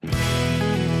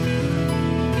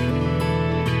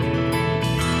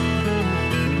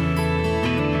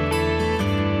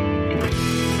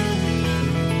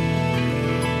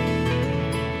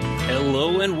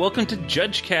welcome to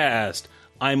JudgeCast.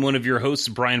 I'm one of your hosts,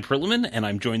 Brian Perlman, and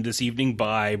I'm joined this evening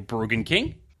by Brogan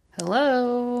King.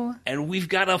 Hello. And we've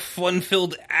got a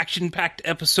fun-filled, action-packed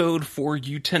episode for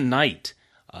you tonight.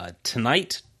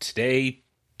 Today,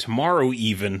 tomorrow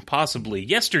even, possibly,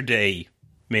 yesterday,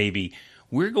 maybe.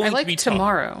 We're going to be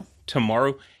tomorrow.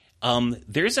 Tomorrow.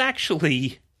 There's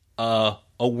actually a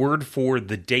word for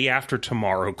the day after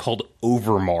tomorrow called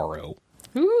overmorrow.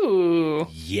 Ooh.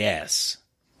 Yes.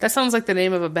 That sounds like the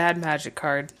name of a bad magic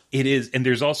card. It is, and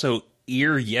there's also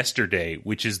ear yesterday,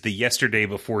 which is the yesterday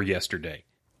before yesterday.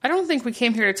 I don't think we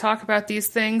came here to talk about these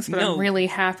things, but no. I'm really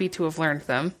happy to have learned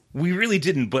them. We really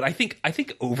didn't, but I think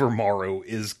overmorrow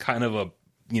is kind of a,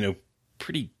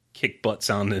 pretty kick-butt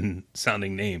sounding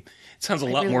name. It sounds a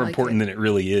lot more important than it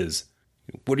really is.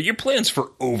 What are your plans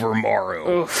for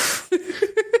overmorrow?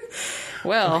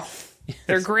 Well,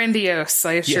 they're grandiose,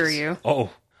 I assure you. Oh,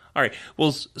 all right.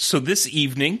 Well, so this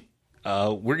evening,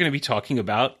 we're going to be talking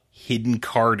about hidden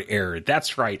card error.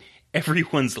 That's right.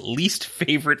 Everyone's least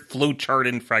favorite flowchart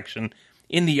infraction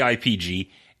in the IPG.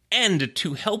 And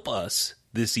to help us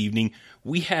this evening,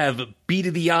 we have B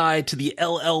to the I to the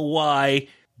LLY,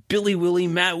 Billy Willie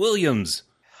Matt Williams.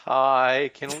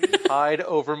 Hi. Can we hide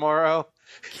overmorrow?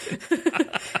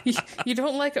 You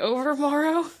don't like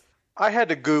overmorrow? I had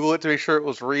to Google it to make sure it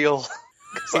was real.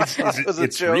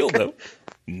 It's joke. Real, though.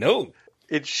 No.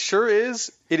 It sure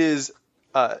is. It is,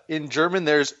 in German,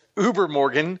 there's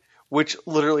Übermorgen, which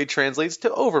literally translates to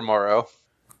overmorrow.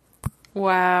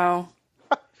 Wow.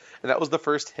 And that was the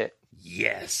first hit.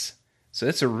 Yes. So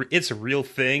it's a real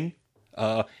thing.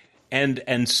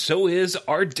 And so is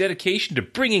our dedication to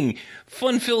bringing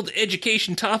fun-filled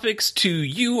education topics to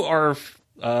you, our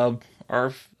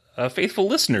faithful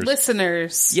listeners.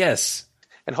 Listeners. Yes.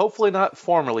 And hopefully not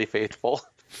formerly faithful.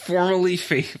 Formerly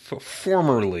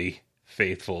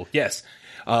faithful. Yes.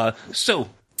 So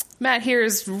Matt here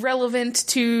is relevant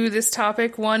to this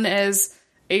topic, one as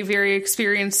a very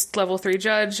experienced level 3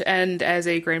 judge and as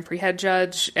a Grand Prix head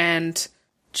judge, and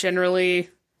generally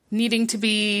needing to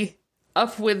be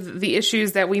up with the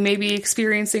issues that we may be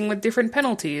experiencing with different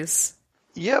penalties.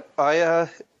 Yep, that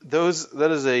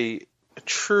is a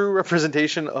true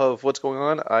representation of what's going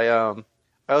on. I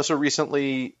also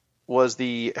recently was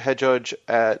the head judge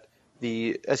at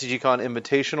the SCGCon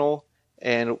Invitational,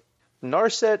 and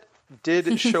Narset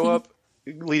did show up,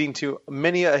 leading to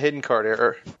many a hidden card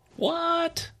error.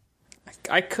 What?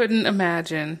 I couldn't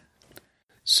imagine.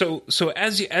 So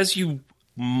as you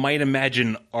might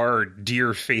imagine, our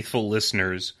dear faithful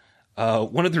listeners,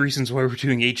 one of the reasons why we're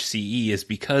doing HCE is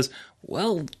because,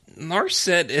 well,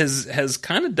 Narset has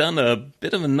kind of done a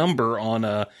bit of a number on,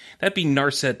 that being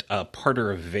Narset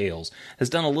Parter of Veils, has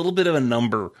done a little bit of a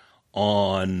number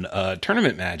on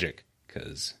tournament magic,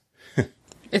 because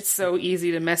it's so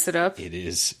easy to mess it up. It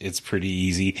is. It's pretty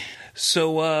easy.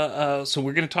 So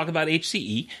we're going to talk about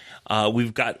HCE.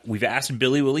 We've asked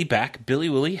Billy Willie back. Billy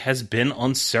Willie has been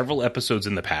on several episodes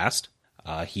in the past.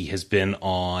 He has been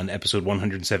on episode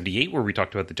 178, where we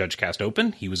talked about the JudgeCast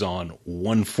Open. He was on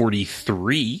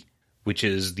 143, which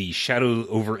is the Shadow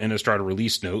over Innistrad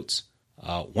release notes.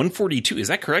 142, is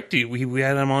that correct? We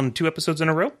had him on 2 episodes in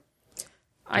a row?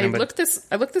 I looked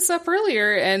this up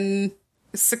earlier, and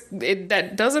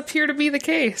that does appear to be the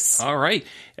case. All right.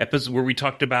 Episode where we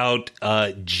talked about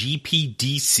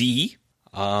GPDC.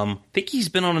 I think he's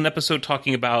been on an episode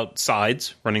talking about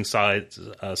running sides,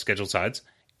 scheduled sides.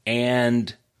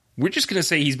 And we're just going to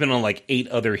say he's been on like 8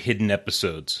 other hidden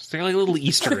episodes. They're like little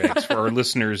Easter eggs for our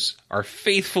listeners, our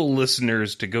faithful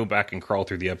listeners, to go back and crawl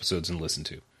through the episodes and listen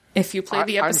to. If you play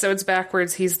the episodes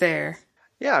backwards, he's there.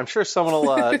 Yeah, I'm sure someone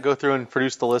will go through and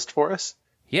produce the list for us.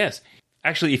 Yes.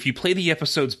 Actually, if you play the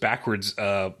episodes backwards,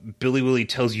 Billy Willie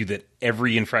tells you that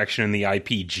every infraction in the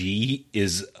IPG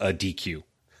is a DQ.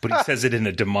 But he says it in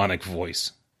a demonic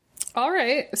voice. All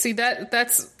right. See,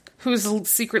 that's who's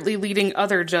secretly leading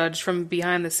other judge from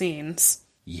behind the scenes.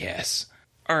 Yes.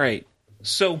 All right.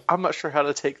 So I'm not sure how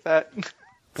to take that.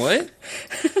 What?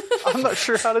 I'm not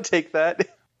sure how to take that.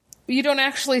 You don't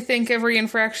actually think every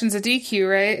infraction's a DQ,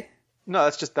 right? No,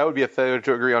 that would be a failure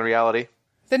to agree on reality.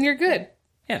 Then you're good.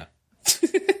 Yeah.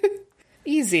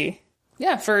 Easy.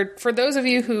 Yeah, for those of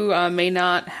you who may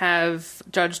not have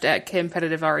judged at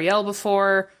competitive REL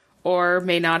before, or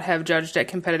may not have judged at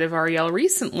competitive REL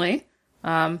recently,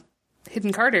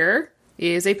 hidden card error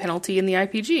is a penalty in the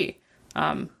IPG.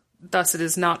 Thus, it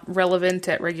is not relevant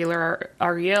at regular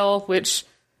REL, which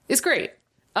is great.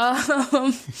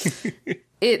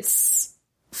 It's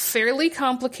fairly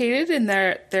complicated in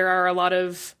that there are a lot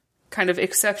of kind of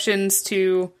exceptions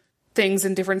to things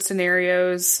in different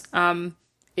scenarios.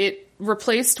 It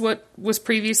replaced what was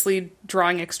previously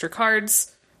drawing extra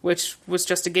cards, which was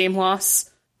just a game loss,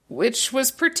 which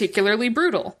was particularly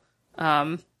brutal.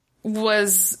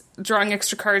 Was drawing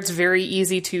extra cards very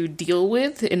easy to deal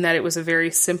with in that it was a very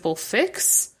simple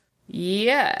fix?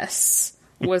 Yes.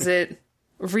 Was it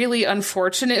really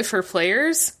unfortunate for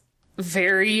players?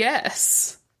 Very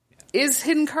yes. Is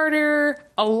hidden card error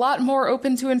a lot more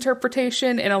open to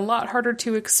interpretation and a lot harder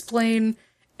to explain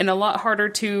and a lot harder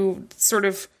to sort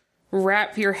of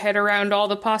wrap your head around all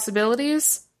the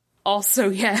possibilities? Also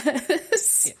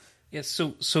yes. Yeah,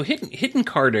 so hidden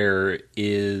card error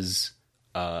is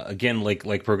again,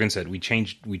 like Brogan said, we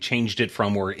changed it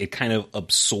from where it kind of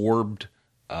absorbed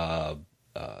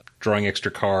drawing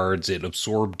extra cards. It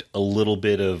absorbed a little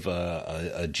bit of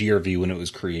a GRV when it was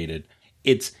created.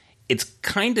 It's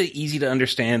kind of easy to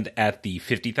understand at the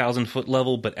 50,000 foot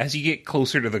level, but as you get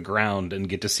closer to the ground and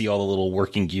get to see all the little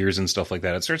working gears and stuff like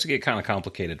that, it starts to get kind of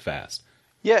complicated fast.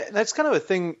 Yeah, that's kind of a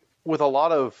thing with a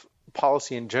lot of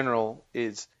policy in general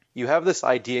is you have this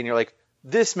idea and you're like,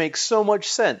 this makes so much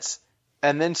sense.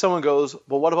 And then someone goes,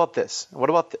 well, what about this? And what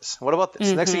about this? And what about this?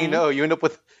 Mm-hmm. Next thing you know, you end up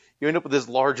with this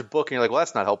large book and you're like, well,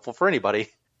 that's not helpful for anybody.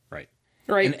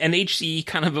 Right. And HCE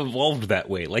kind of evolved that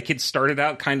way. Like, it started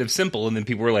out kind of simple, and then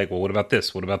people were like, well, what about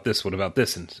this? What about this? What about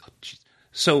this? And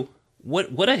so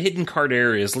what a hidden card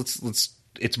error is,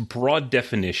 its broad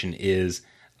definition is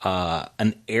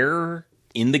an error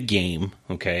in the game,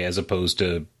 okay, as opposed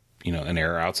to, an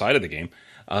error outside of the game,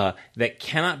 that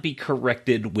cannot be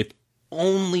corrected with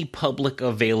only public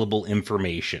available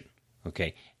information,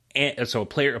 okay? And so a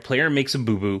player makes a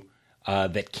boo-boo,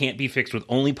 that can't be fixed with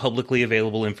only publicly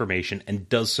available information and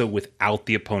does so without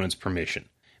the opponent's permission.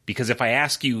 Because if I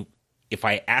ask you if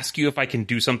I can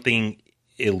do something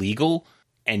illegal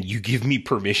and you give me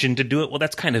permission to do it, well,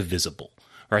 that's kind of visible,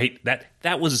 right?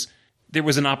 There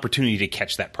was an opportunity to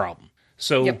catch that problem.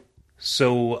 So, yep.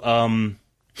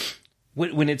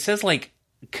 When it says like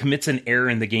commits an error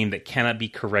in the game that cannot be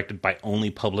corrected by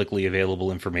only publicly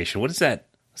available information, what does that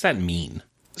mean?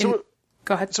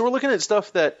 Go ahead. So we're looking at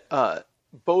stuff that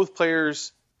both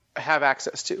players have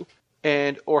access to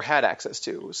or had access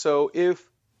to. So if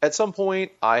at some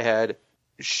point I had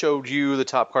showed you the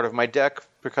top card of my deck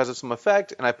because of some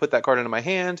effect and I put that card into my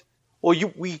hand, well,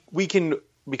 we can,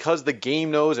 because the game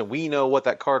knows and we know what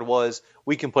that card was,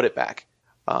 we can put it back.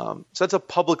 So that's a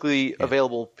publicly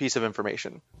available piece of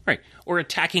information. Right. Or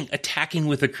attacking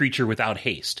with a creature without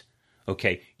haste.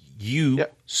 Okay. You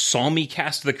saw me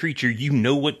cast the creature, you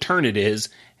know what turn it is,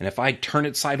 and if I turn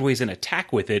it sideways and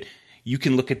attack with it, you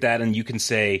can look at that and you can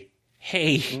say,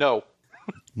 hey... No.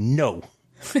 No.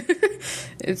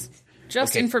 It's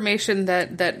just information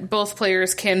that both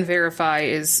players can verify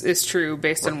is true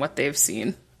based on what they've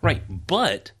seen. Right,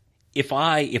 but if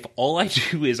all I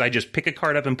do is I just pick a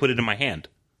card up and put it in my hand,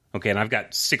 okay, and I've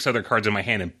got 6 other cards in my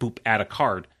hand and boop, add a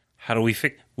card, how do we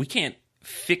fix... We can't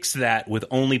fix that with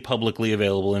only publicly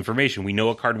available information. We know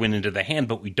a card went into the hand,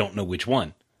 but we don't know which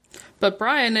one. But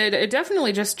Brian, it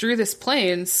definitely just drew this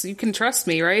plains. You can trust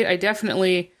me, right? I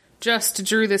definitely just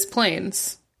drew this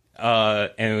plains.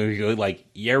 And we go like,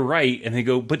 yeah, right. And they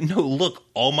go, but no, look,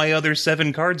 all my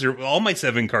 7 cards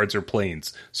are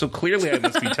plains. So clearly I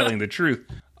must be telling the truth.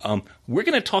 We're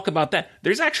going to talk about that.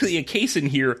 There's actually a case in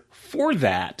here for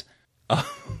that,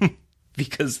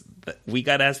 because we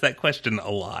got asked that question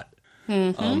a lot.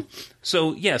 Mm-hmm.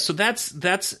 So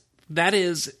that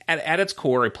is at its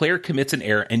core, a player commits an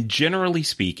error, and generally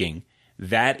speaking,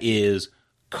 that is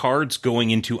cards going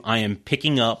into I am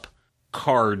picking up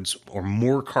cards or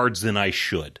more cards than I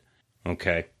should.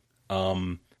 Okay.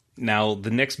 Now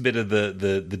the next bit of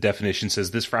the definition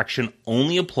says this fraction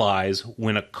only applies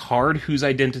when a card whose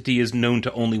identity is known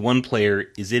to only one player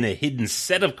is in a hidden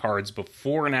set of cards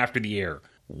before and after the error.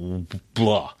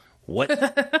 Blah.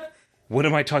 What? What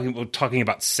am I talking about? Talking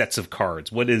about sets of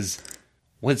cards.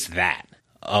 What's that?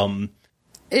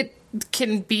 It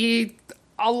can be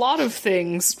a lot of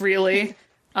things, really.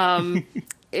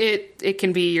 It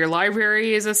can be your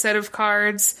library is a set of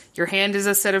cards. Your hand is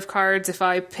a set of cards. If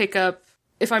I'm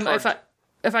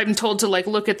told to like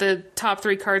look at the top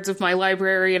 3 cards of my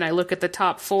library and I look at the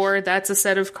top 4, that's a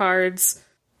set of cards.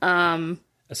 A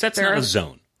set's not a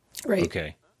zone, right?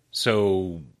 Okay,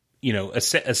 so. A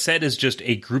set is just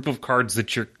a group of cards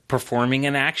that you're performing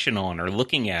an action on or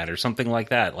looking at or something like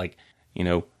that. Like,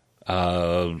 look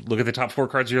at the top 4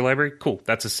 cards of your library. Cool,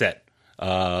 that's a set.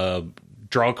 Draw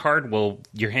a card. Well,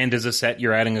 your hand is a set.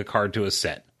 You're adding a card to a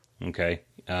set. Okay.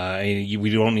 We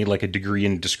don't need like a degree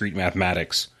in discrete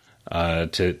mathematics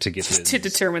to get to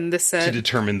determine the set. To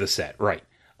determine the set, right?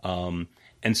 And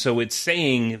so it's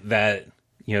saying that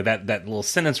that little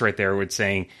sentence right there, where it's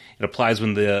saying it applies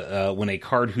when a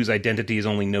card whose identity is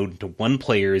only known to one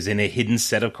player is in a hidden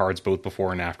set of cards both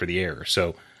before and after the error.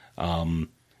 So,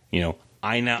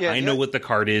 I know what the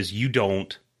card is. You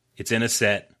don't. It's in a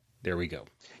set. There we go.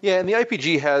 Yeah, and the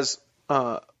IPG has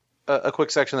a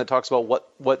quick section that talks about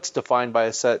what's defined by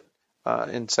a set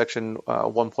in section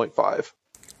 1.5.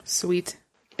 Sweet.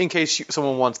 In case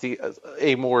someone wants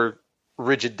a more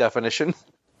rigid definition.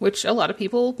 Which a lot of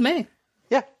people may.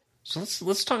 Yeah. So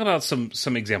let's talk about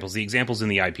some examples. The examples in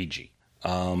the IPG.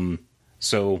 An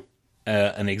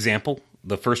example.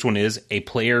 The first one is a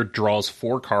player draws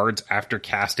 4 cards after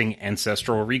casting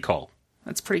Ancestral Recall.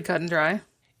 That's pretty cut and dry.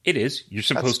 It is. You're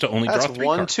supposed to only draw 3 cards. That's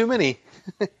one too many.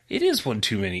 It is one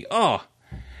too many. Oh.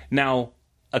 Now,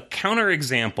 a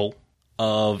counterexample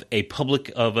of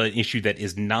an issue that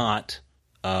is not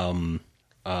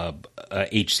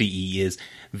HCE is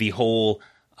the whole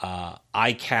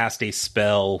I cast a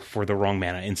spell for the wrong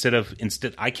mana.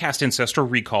 Instead I cast Ancestral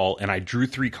Recall and I drew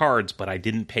 3 cards, but I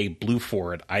didn't pay blue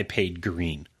for it. I paid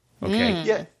green. Okay.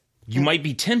 Yeah. You might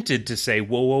be tempted to say,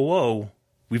 whoa.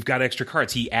 We've got extra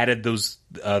cards. He added those.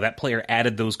 That player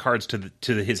added those cards to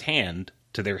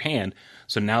their hand.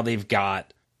 So now they've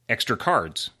got extra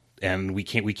cards, and we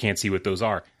can't see what those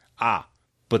are.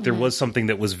 But there was something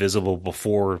that was visible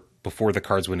before the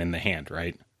cards went in the hand,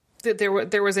 right?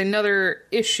 There was another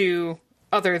issue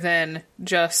other than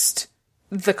just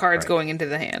the cards going into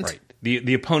the hand. Right.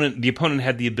 The opponent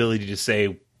had the ability to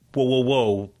say,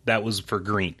 whoa, that was for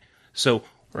green. So.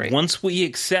 Right. Once we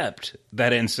accept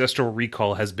that Ancestral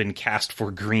Recall has been cast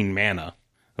for green mana,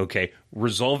 okay,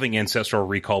 resolving Ancestral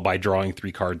Recall by drawing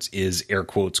 3 cards is, air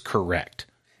quotes, correct.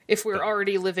 If we're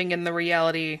already living in the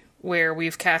reality where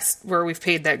we've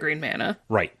paid that green mana.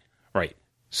 Right.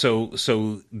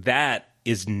 So that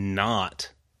is not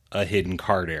a hidden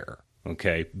card error,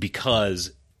 okay,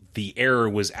 because the error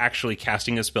was actually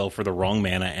casting a spell for the wrong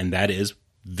mana, and that is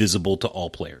visible to all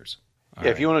players. Yeah,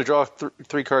 if you want to draw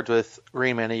 3 cards with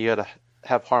green mana, you got to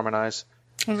have Harmonize.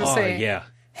 I was going to say, yeah.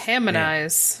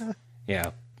 Harmonize.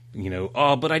 Yeah.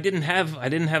 But I didn't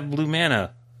have blue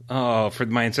mana. For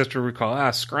my Ancestral Recall.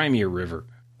 Scrymier River.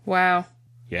 Wow.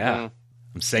 Yeah.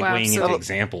 I'm segueing into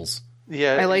examples.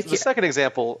 Yeah, I like the second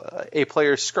example, a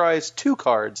player scries 2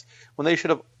 cards when they should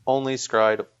have only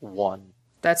scried 1.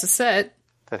 That's a set.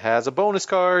 That has a bonus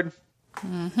card.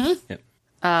 Mm-hmm. Yep.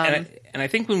 And I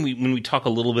think when we talk a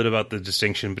little bit about the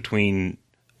distinction between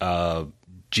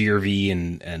GRV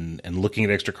and looking at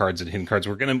extra cards and hidden cards,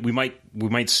 we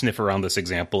might sniff around this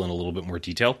example in a little bit more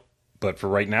detail. But for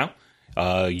right now,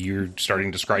 you're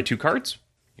starting to scry 2 cards.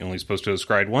 You're only supposed to have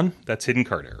scried 1. That's hidden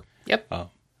card error. Yep.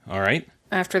 All right.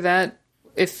 After that,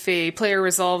 if a player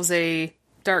resolves a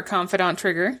Dark Confidant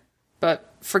trigger,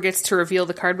 but forgets to reveal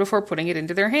the card before putting it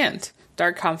into their hand,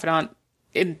 Dark Confidant,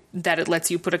 in that it lets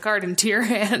you put a card into your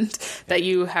hand that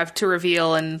you have to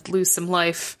reveal and lose some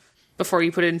life before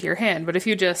you put it into your hand. But if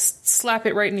you just slap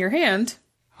it right in your hand...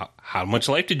 How much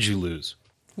life did you lose?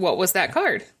 What was that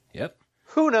card? Yep.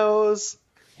 Who knows?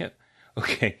 Yep.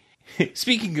 Okay.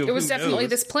 Speaking of it was definitely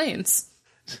this Plains.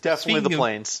 Definitely the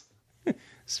Plains.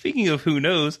 Speaking of who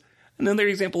knows, another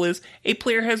example is a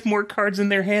player has more cards in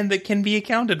their hand that can be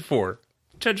accounted for.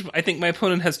 Judge, I think my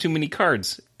opponent has too many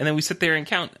cards. And then we sit there and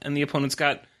count, and the opponent's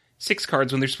got 6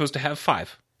 cards when they're supposed to have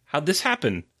 5. How'd this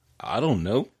happen? I don't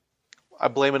know. I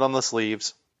blame it on the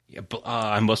sleeves. Yeah, but,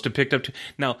 I must have picked up too.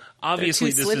 Now, obviously,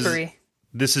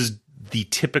 this is the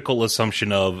typical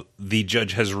assumption of the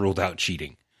judge has ruled out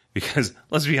cheating. Because,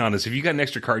 let's be honest, if you got an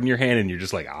extra card in your hand and you're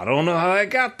just like, I don't know how I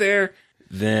got there,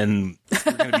 then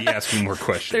you're going to be asking more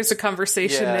questions. There's a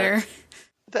conversation there.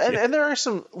 And there are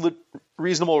some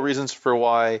reasonable reasons for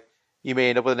why you may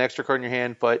end up with an extra card in your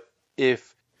hand, but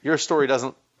if your story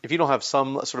if you don't have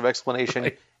some sort of explanation,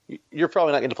 right, you're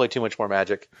probably not going to play too much more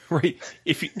Magic. Right.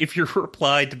 If your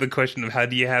reply to the question of how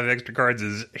do you have extra cards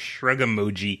is shrug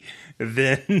emoji,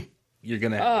 then you're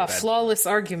going to have a flawless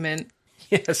argument.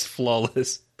 Yes,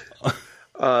 flawless.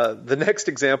 The next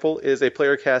example is a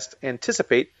player casts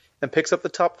Anticipate and picks up the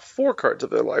top 4 cards of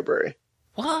their library.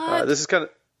 What? This is kind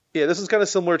of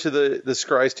similar to the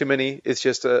Scries Too Many. It's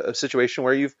just a situation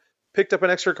where you've picked up an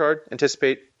extra card.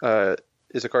 Anticipate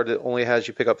is a card that only has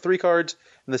you pick up 3 cards.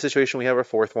 In this situation, we have our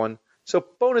 4th one. So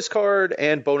bonus card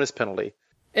and bonus penalty.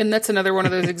 And that's another one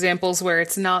of those examples where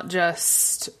it's not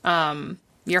just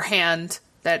your hand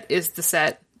that is the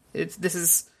set.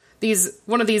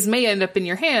 One of these may end up in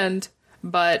your hand,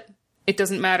 but it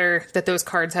doesn't matter that those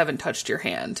cards haven't touched your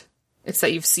hand. It's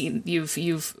that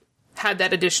you've had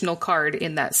that additional card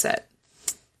in that set.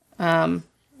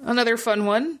 Another fun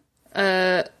one,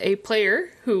 a player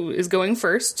who is going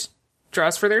first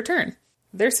draws for their turn.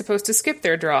 They're supposed to skip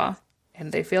their draw,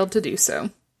 and they failed to do so.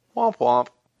 Womp womp.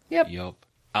 Yep.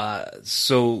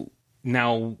 So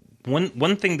now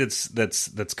one thing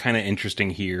that's kind of interesting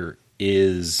here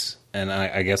is, and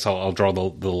I guess I'll draw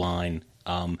the line.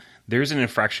 There's an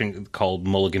infraction called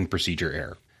mulligan procedure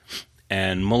error.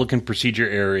 And mulligan procedure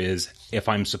error is if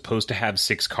I'm supposed to have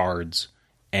 6 cards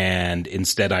and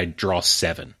instead I draw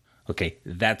 7. Okay,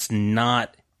 that's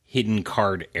not hidden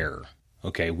card error.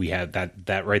 Okay, we have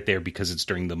that right there because it's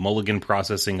during the mulligan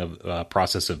process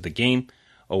of the game.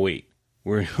 Oh wait,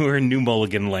 we're in New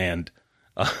Mulligan land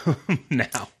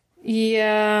now.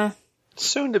 Yeah.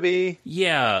 Soon to be.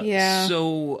 Yeah.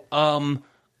 So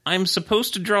I'm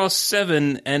supposed to draw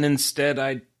 7 and instead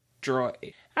I draw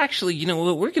 8. Actually, you know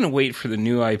what? We're going to wait for the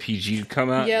new IPG to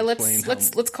come out. Yeah,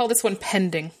 let's call this one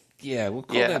pending. Yeah, we'll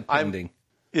call that pending.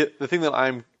 The thing that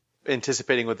I'm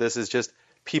anticipating with this is just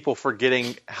people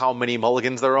forgetting how many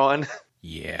mulligans they're on.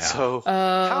 Yeah. So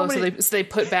so they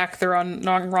put back the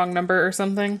wrong number or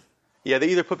something. Yeah, they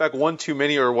either put back one too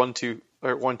many or one too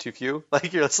few.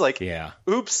 Like you're just like, yeah,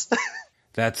 oops.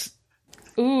 That's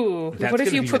what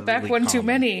if you put back one too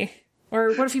many?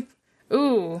 Or what if you?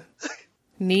 Ooh,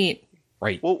 neat.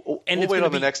 Right. We'll wait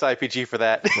on the next IPG for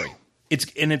that. Right. It's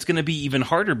going to be even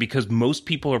harder because most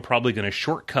people are probably going to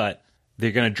shortcut.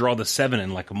 They're going to draw the 7,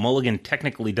 and like a mulligan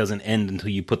technically doesn't end until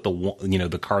you put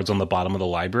the cards on the bottom of the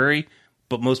library.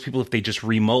 But most people, if they just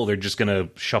remull, they're just going to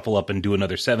shuffle up and do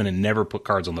another 7 and never put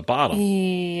cards on the bottom.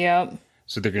 Yep.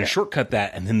 So they're going to shortcut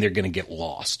that, and then they're going to get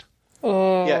lost.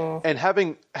 Oh. Yeah, and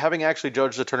having actually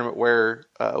judged the tournament where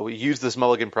we used this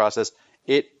mulligan process,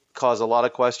 it caused a lot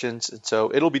of questions, and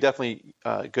so it'll be definitely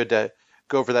good to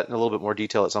go over that in a little bit more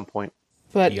detail at some point.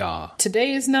 But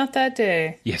today is not that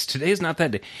day. Yes, today is not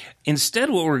that day. Instead,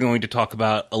 what we're going to talk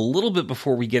about a little bit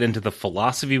before we get into the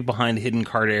philosophy behind hidden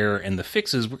card error and the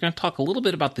fixes, we're going to talk a little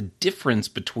bit about the difference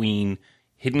between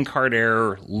hidden card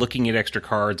error, looking at extra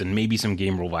cards, and maybe some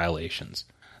game rule violations.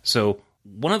 So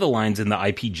one of the lines in the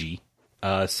IPG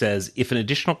says, if an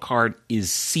additional card is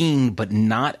seen but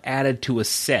not added to a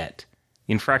set,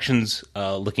 the infraction's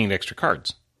looking at extra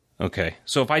cards. Okay,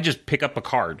 so if I just pick up a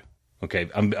card, okay,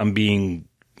 I'm being,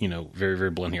 very, very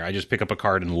blunt here. I just pick up a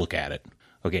card and look at it.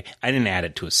 Okay, I didn't add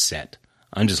it to a set.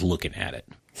 I'm just looking at it.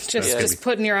 Just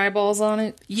putting your eyeballs on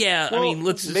it? Yeah, well, I mean,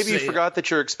 let's just maybe you forgot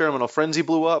that your experimental frenzy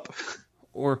blew up.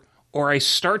 Or I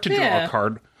start to draw a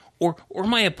card, or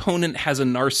my opponent has a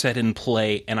Narset in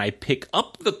play, and I pick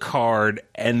up the card,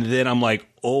 and then I'm like,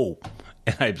 oh,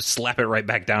 and I slap it right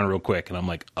back down real quick, and I'm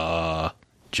like,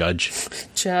 Judge?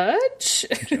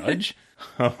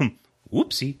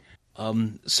 Whoopsie.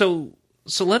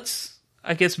 So let's,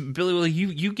 I guess, Billy Willie,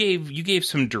 you gave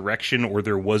some direction, or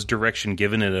there was direction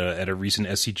given at a recent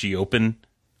SCG Open.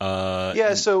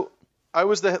 So I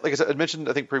was like I said, I mentioned,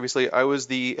 I think previously, I was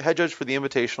the head judge for the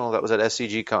Invitational that was at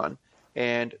SCG Con.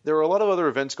 And there were a lot of other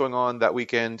events going on that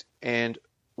weekend, and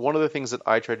one of the things that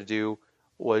I tried to do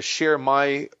was share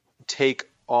my take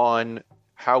on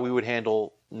how we would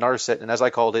handle Narset, and as I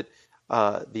called it,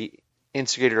 the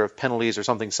instigator of penalties or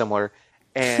something similar,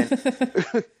 and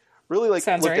really looked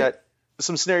at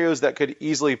some scenarios that could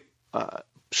easily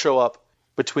show up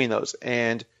between those,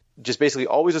 and just basically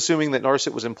always assuming that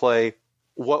Narset was in play,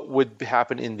 what would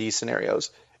happen in these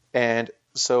scenarios. And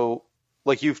so,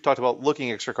 like you've talked about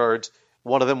looking at extra cards,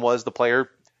 one of them was the player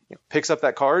picks up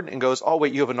that card and goes, oh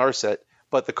wait, you have a Narset,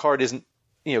 but the card isn't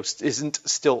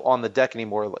still on the deck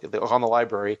anymore, on the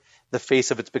library. The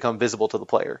face of it's become visible to the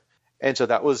player. And so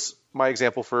that was my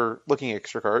example for looking at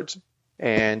extra cards.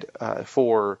 And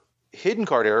for hidden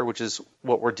card error, which is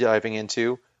what we're diving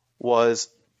into, was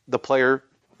the player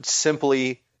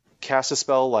simply cast a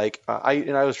spell like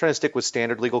I was trying to stick with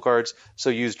standard legal cards,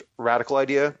 so used Radical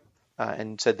Idea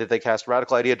and said that they cast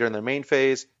Radical Idea during their main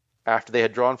phase after they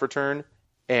had drawn for turn,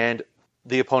 and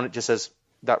the opponent just says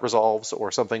that resolves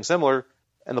or something similar,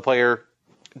 and the player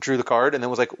drew the card and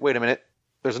then was like, wait a minute,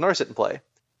 there's an Narset in play.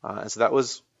 And so that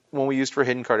was one we used for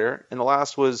hidden card error. And the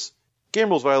last was game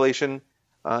rules violation.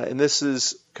 And this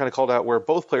is kind of called out where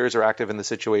both players are active in the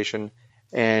situation.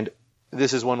 And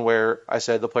this is one where I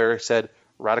said the player said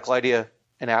Radical Idea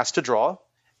and asked to draw.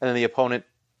 And then the opponent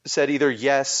said either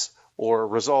yes or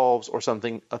resolves or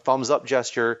something, a thumbs up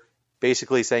gesture,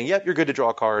 basically saying, yep, you're good to draw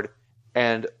a card.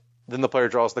 And then the player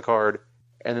draws the card.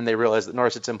 And then they realize that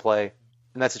Narset's in play.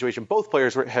 In that situation, both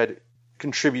players had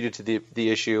contributed to the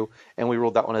issue, and we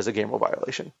ruled that one as a game rule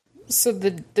violation. So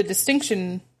the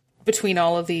distinction between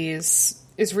all of these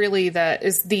is really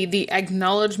the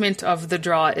acknowledgement of the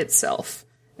draw itself.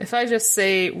 If I just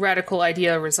say Radical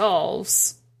Idea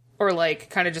resolves, or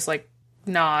kind of just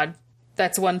nod,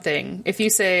 that's one thing. If you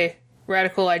say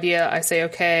radical idea, I say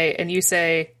okay, and you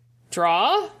say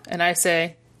draw, and I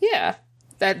say yeah.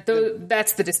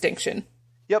 That's the distinction.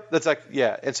 Yep, that's like,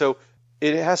 yeah. And so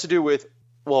it has to do with,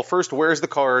 well, first, where's the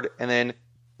card? And then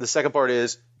the second part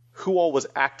is who all was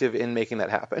active in making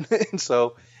that happen. And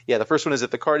so, yeah, the first one is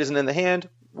if the card isn't in the hand,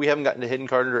 we haven't gotten to hidden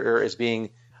card error as being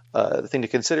the thing to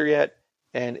consider yet.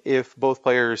 And if both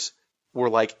players were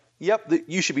like, yep,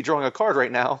 you should be drawing a card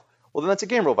right now, well, then that's a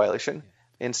game rule violation.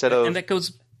 Instead of... And that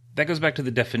goes back to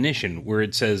the definition where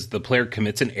it says the player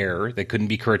commits an error that couldn't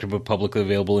be corrected with publicly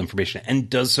available information and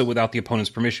does so without the opponent's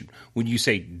permission. When you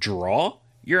say draw,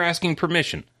 you're asking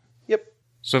permission. Yep.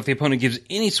 So if the opponent gives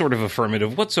any sort of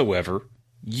affirmative whatsoever,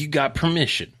 you got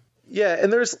permission. Yeah,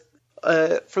 and there's,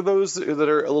 for those that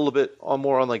are a little bit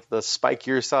more on like the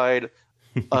spikier side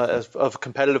of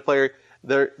competitive player,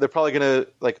 they're probably going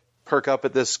to like perk up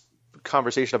at this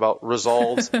conversation about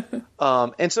resolves.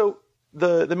 And so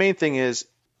the main thing is,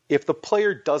 if the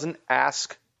player doesn't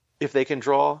ask if they can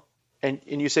draw and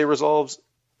you say resolves,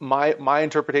 my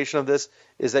interpretation of this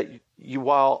is that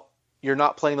while you're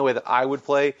not playing the way that I would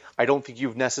play, I don't think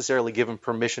you've necessarily given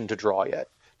permission to draw yet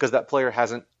because that player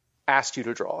hasn't asked you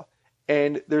to draw.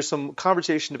 And there's some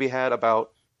conversation to be had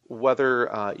about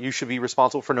whether you should be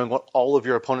responsible for knowing what all of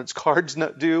your opponent's cards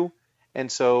do. And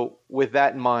so with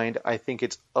that in mind, I think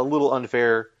it's a little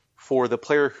unfair for the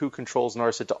player who controls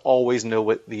Narset to always know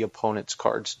what the opponent's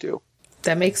cards do.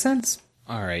 That makes sense.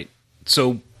 All right.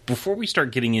 So before we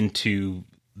start getting into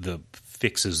the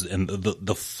fixes and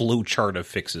the flow chart of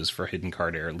fixes for hidden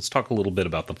card error, let's talk a little bit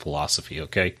about the philosophy,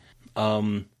 okay?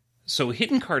 So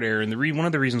hidden card error, and one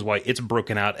of the reasons why it's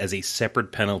broken out as a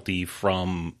separate penalty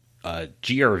from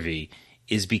GRV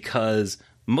is because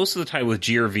most of the time with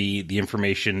GRV, the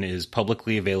information is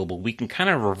publicly available. We can kind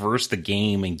of reverse the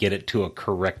game and get it to a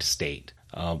correct state.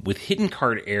 With hidden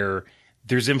card error,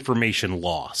 there's information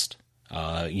lost.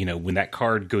 When that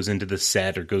card goes into the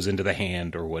set or goes into the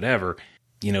hand or whatever,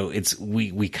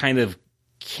 we kind of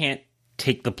can't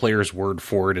take the player's word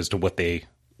for it as to what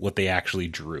they actually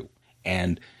drew.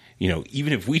 And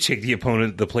even if we take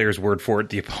the player's word for it,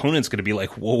 the opponent's going to be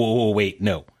like, whoa, wait,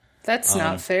 no. That's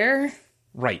not fair.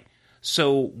 Right.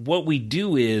 So what we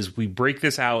do is we break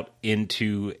this out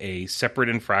into a separate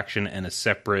infraction and a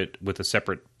separate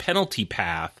penalty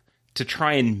path to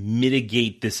try and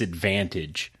mitigate this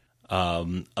advantage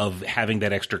of having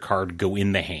that extra card go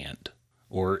in the hand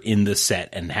or in the set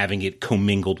and having it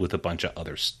commingled with a bunch of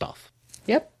other stuff.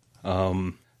 Yep.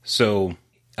 So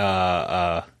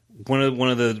one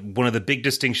of the big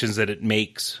distinctions that it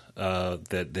makes,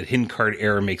 that hidden card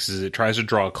error makes, is it tries to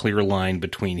draw a clear line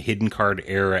between hidden card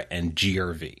error and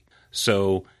GRV.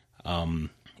 So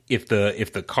if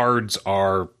the cards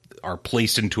are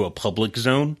placed into a public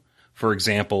zone, for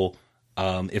example,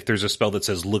 if there's a spell that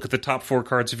says look at the top 4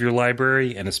 cards of your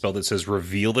library and a spell that says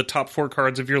reveal the top 4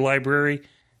 cards of your library,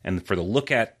 and for the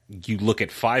look at, you look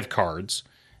at 5 cards,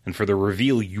 and for the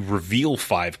reveal, you reveal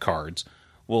 5 cards.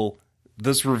 Well,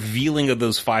 this revealing of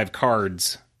those 5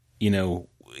 cards,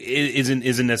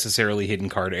 isn't necessarily hidden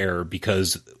card error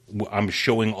because I'm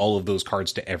showing all of those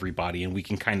cards to everybody, and we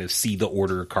can kind of see the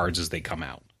order of cards as they come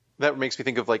out. That makes me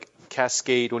think of like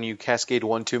Cascade, when you cascade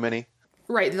one too many.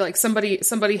 Right, like somebody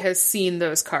has seen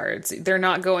those cards. They're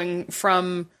not going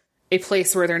from a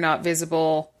place where they're not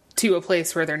visible to a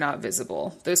place where they're not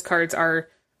visible. Those cards are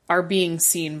being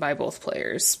seen by both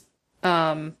players.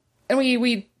 And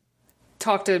we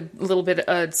talked a little bit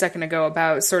a second ago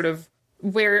about sort of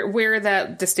where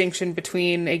that distinction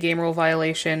between a game rule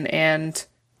violation and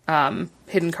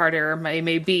hidden card error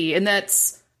may be, and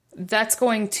that's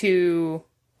going to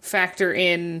factor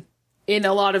in a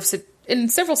lot of in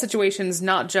several situations,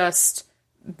 not just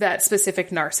that specific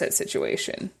Narset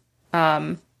situation.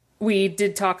 We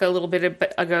did talk a little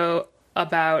bit ago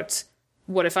about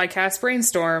what if I cast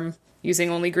Brainstorm using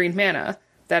only green mana.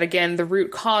 That, again, the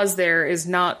root cause there is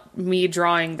not me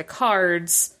drawing the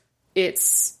cards,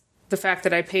 it's the fact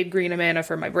that I paid green mana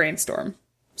for my Brainstorm.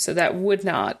 So that would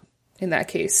not, in that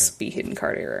case, be hidden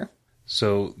card error.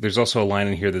 So there's also a line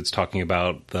in here that's talking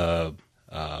about the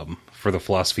for the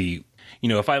philosophy.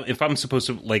 If I'm supposed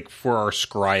to, like for our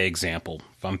scry example,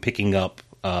 if I'm picking up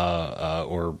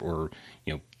or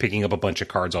picking up a bunch of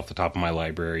cards off the top of my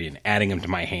library and adding them to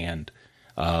my hand.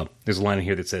 There's a line in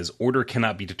here that says order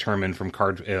cannot be determined from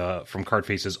card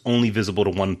faces only visible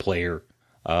to one player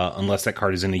unless that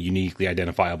card is in a uniquely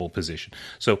identifiable position.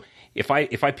 So if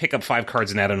I pick up 5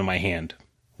 cards and add them to my hand,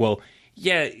 well,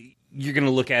 yeah, you're going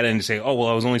to look at it and say, oh, well,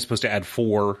 I was only supposed to add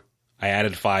 4. I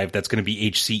added 5. That's going to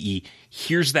be HCE.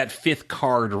 Here's that 5th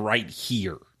card right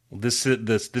here. This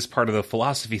part of the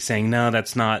philosophy saying, no,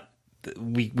 that's not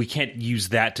we can't use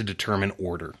that to determine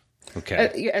order.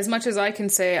 Okay. As much as I can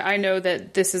say, I know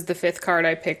that this is the 5th card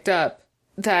I picked up,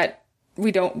 that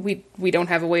we don't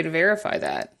have a way to verify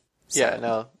that. So. Yeah,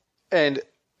 no. And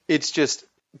it's just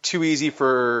too easy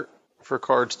for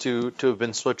cards to have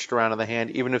been switched around in the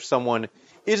hand. Even if someone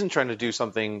isn't trying to do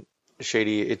something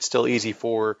shady, it's still easy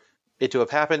for it to have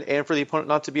happened and for the opponent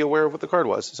not to be aware of what the card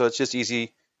was. So it's just easier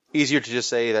to just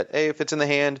say that, hey, if it's in the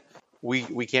hand,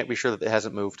 we can't be sure that it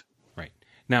hasn't moved. Right.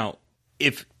 Now,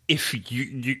 if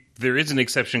you there is an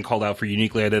exception called out for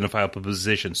uniquely identifiable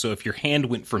position. So if your hand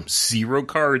went from 0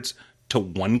 cards to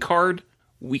 1 card,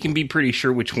 we can be pretty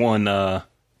sure which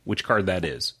card that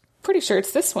is. Pretty sure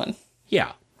it's this one.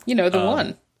 Yeah. The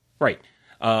one. Right.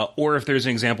 Or if there's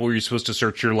an example where you're supposed to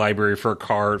search your library for a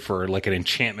card for like an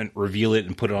enchantment, reveal it,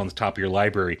 and put it on the top of your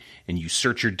library, and you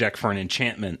search your deck for an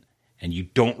enchantment, and you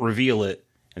don't reveal it,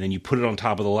 and then you put it on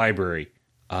top of the library.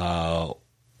 Well,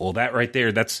 that right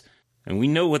there, and we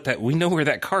know where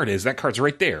that card is. That card's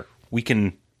right there. We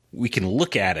can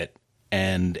look at it,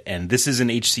 and this is an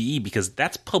HCE because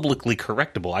that's publicly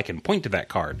correctable. I can point to that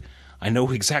card. I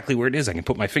know exactly where it is. I can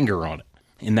put my finger on it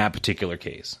in that particular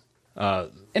case.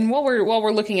 And while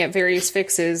we're looking at various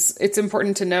fixes, it's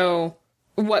important to know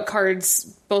what cards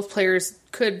both players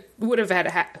would have had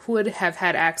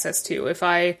access to. If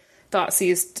I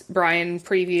Thoughtsseized Brian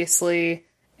previously,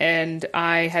 and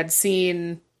I had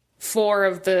seen 4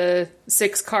 of the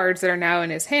 6 cards that are now in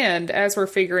his hand, as we're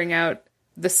figuring out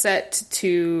the set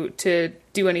to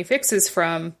do any fixes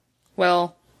from,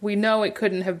 well, we know it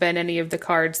couldn't have been any of the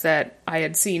cards that I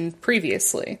had seen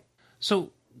previously.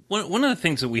 So one of the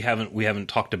things that we haven't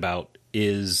talked about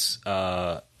is,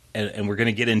 and we're going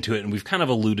to get into it, and we've kind of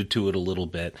alluded to it a little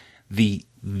bit. The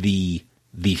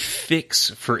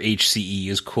fix for HCE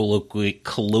is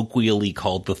colloquially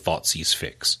called the Thoughtseize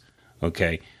fix.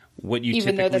 Okay, what you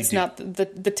even though that's not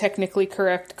the technically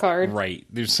correct card, right?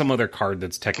 There's some other card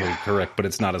that's technically correct, but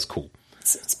it's not as cool.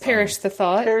 It's perish the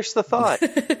thought. Perish the thought.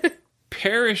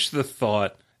 Perish the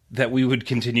thought that we would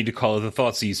continue to call it the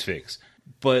Thoughtseize fix.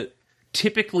 But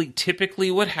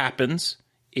typically what happens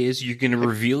is you're going to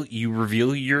reveal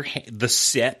the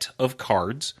set of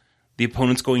cards. The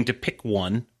opponent's going to pick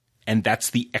one, and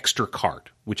that's the extra card.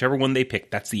 Whichever one they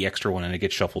pick, that's the extra one, and it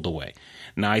gets shuffled away.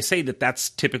 Now, I say that that's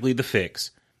typically the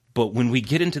fix, but when we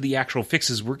get into the actual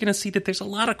fixes, we're going to see that there's a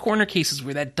lot of corner cases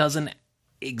where that doesn't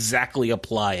exactly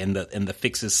apply, and the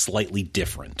fix is slightly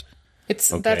different.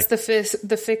 That's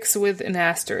the fix with an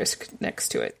asterisk next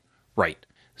to it. Right.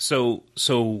 So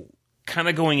kind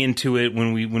of going into it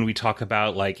when we talk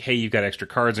about like, hey, you've got extra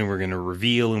cards and we're going to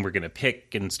reveal and we're going to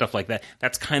pick and stuff like that.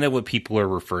 That's kind of what people are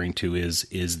referring to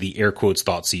is the air quotes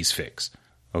Thoughtseize fix.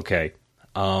 Okay.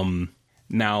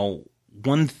 Now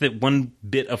one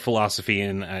bit of philosophy,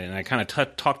 and I kind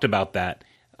of talked about that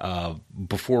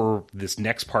before this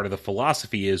next part of the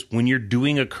philosophy, is when you're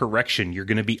doing a correction, you're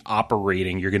going to be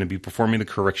performing the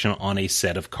correction on a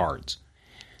set of cards.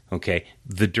 Okay,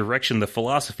 the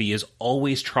philosophy is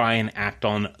always try and act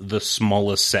on the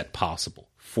smallest set possible.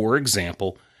 For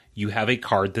example, you have a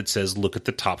card that says, look at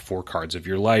the top 4 cards of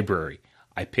your library.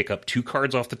 I pick up 2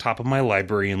 cards off the top of my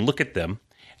library and look at them,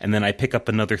 and then I pick up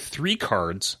another 3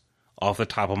 cards off the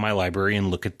top of my library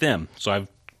and look at them. So I've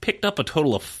picked up a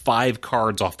total of 5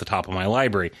 cards off the top of my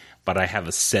library, but I have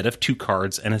a set of 2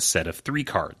 cards and a set of 3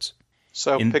 cards.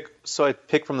 So I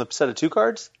pick from the set of 2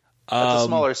 cards? That's a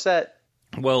smaller set.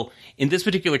 Well, in this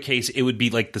particular case, it would be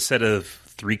like the set of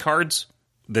 3 cards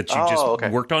that you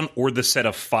worked on, or the set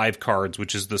of 5 cards,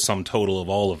 which is the sum total of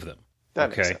all of them.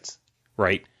 That makes sense.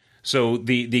 Right. So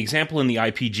the example in the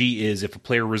IPG is if a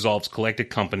player resolves Collected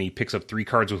Company, picks up 3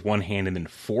 cards with one hand and then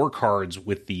 4 cards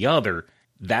with the other,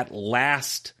 that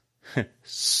last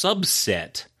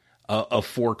subset of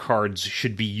 4 cards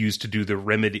should be used to do the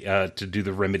remedy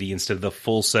instead of the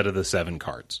full set of the 7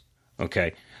 cards.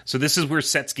 Okay. So this is where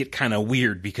sets get kind of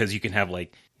weird because you can have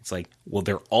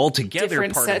they're all together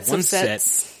different part of one set,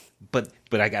 but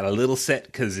I got a little set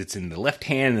because it's in the left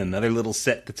hand and another little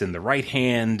set that's in the right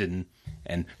hand,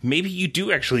 and maybe you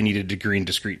do actually need a degree in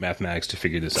discrete mathematics to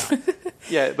figure this out.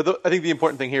 Yeah, but I think the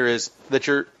important thing here is that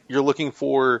you're looking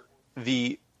for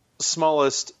the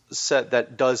smallest set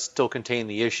that does still contain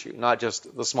the issue, not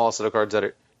just the smallest set of cards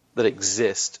that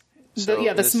exist.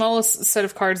 So the smallest set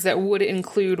of cards that would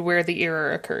include where the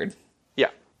error occurred. Yeah.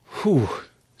 Whew.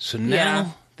 So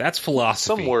now that's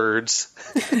philosophy. Some words.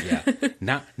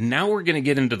 Yeah. Now we're going to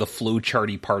get into the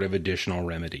flowcharty part of additional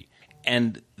remedy.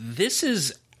 And this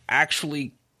is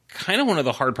actually kind of one of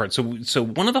the hard parts. So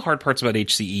one of the hard parts about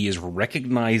HCE is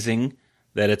recognizing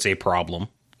that it's a problem,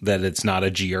 that it's not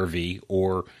a GRV,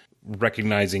 or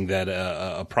recognizing that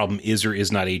a problem is or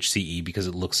is not HCE because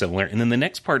it looks similar. And then the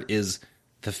next part is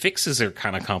the fixes are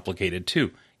kind of complicated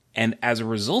too. And as a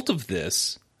result of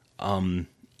this,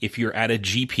 if you're at a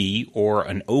GP or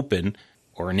an open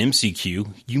or an MCQ,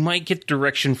 you might get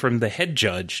direction from the head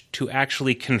judge to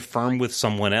actually confirm with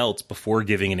someone else before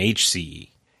giving an HCE.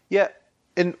 Yeah,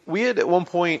 and we had at one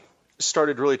point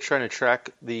started really trying to track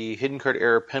the hidden card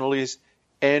error penalties,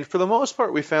 and for the most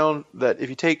part we found that if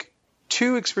you take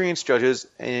two experienced judges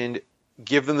and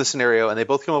give them the scenario and they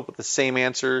both come up with the same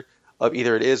answer of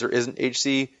either it is or isn't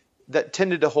HC, that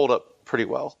tended to hold up pretty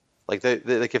well. Like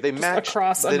like if they match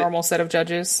across a normal set of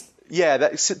judges. Yeah,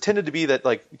 that tended to be that,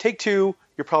 like, take two,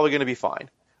 you're probably going to be fine.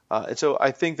 And so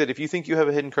I think that if you think you have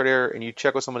a hidden card error and you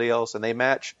check with somebody else and they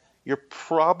match, you're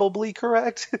probably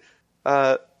correct,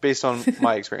 based on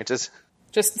my experiences.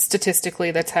 Just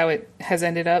statistically, that's how it has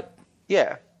ended up.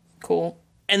 Yeah. Cool.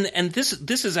 And this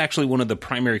is actually one of the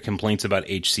primary complaints about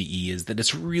HCE is that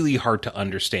it's really hard to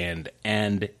understand.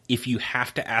 And if you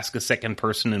have to ask a second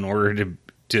person in order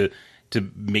to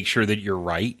make sure that you're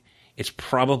right, it's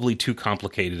probably too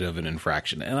complicated of an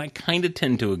infraction. And I kind of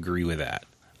tend to agree with that.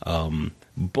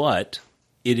 But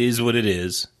it is what it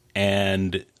is.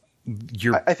 And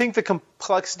I think the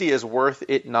complexity is worth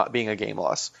it not being a game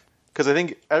loss. Because I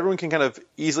think everyone can kind of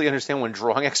easily understand when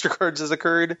drawing extra cards has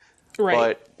occurred.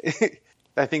 Right. But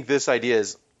I think this idea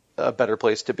is a better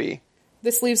place to be.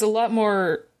 This leaves a lot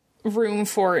more room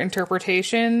for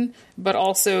interpretation, but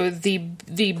also the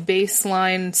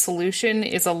baseline solution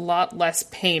is a lot less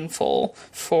painful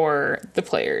for the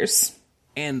players.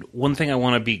 And one thing I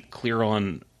want to be clear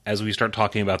on as we start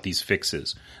talking about these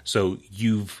fixes. So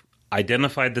you've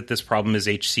identified that this problem is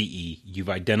HCE. You've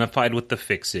identified what the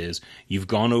fix is. You've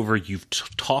gone over, you've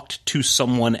talked to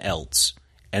someone else,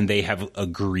 and they have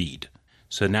agreed.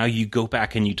 So now you go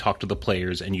back and you talk to the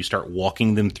players and you start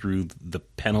walking them through the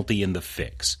penalty and the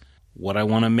fix. What I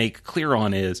want to make clear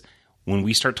on is when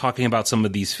we start talking about some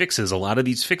of these fixes, a lot of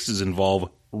these fixes involve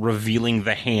revealing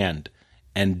the hand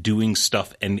and doing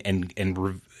stuff and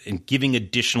giving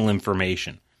additional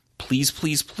information. Please,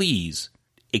 please, please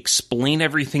explain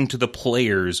everything to the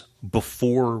players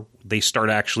before they start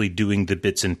actually doing the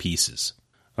bits and pieces.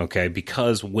 Okay?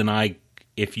 Because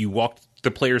if you walk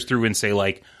the players through and say,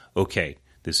 like, okay,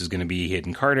 this is going to be a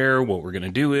hidden card error. What we're going to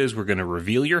do is we're going to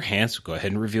reveal your hand. So go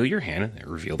ahead and reveal your hand. And they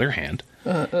reveal their hand.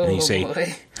 And you say,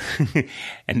 boy.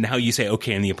 And now you say,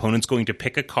 okay, and the opponent's going to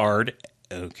pick a card.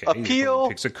 Okay. Appeal.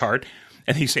 Picks a card.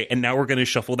 And you say, and now we're going to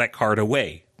shuffle that card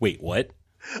away. Wait, what?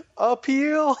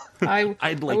 Appeal. I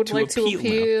would like to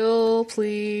appeal,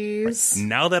 please. Right.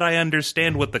 Now that I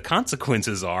understand what the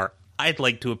consequences are, I'd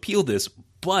like to appeal this.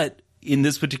 But in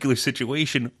this particular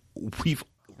situation, we've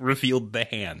revealed the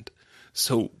hand.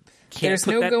 So there's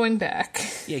no going back.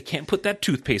 Yeah, can't put that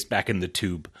toothpaste back in the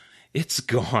tube. It's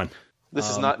gone. This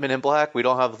is not Men in Black. We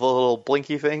don't have the little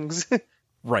blinky things.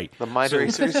 Right. The mind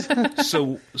erasers.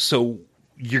 So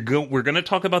we're going to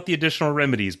talk about the additional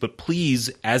remedies, but please,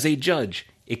 as a judge,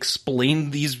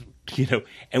 explain these,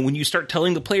 and when you start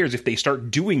telling the players, if they start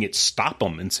doing it, stop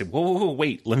them and say, whoa,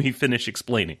 wait, let me finish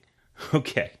explaining.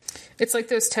 Okay. It's like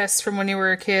those tests from when you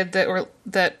were a kid that,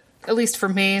 at least for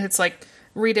me, it's like,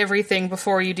 read everything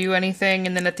before you do anything,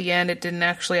 and then at the end it didn't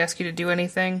actually ask you to do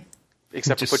anything.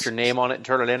 Except to put your name on it and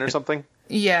turn it in or something?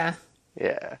 Yeah.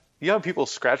 Yeah. You know how people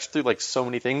scratch through, like, so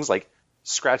many things? Like,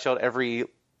 scratch out every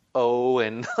O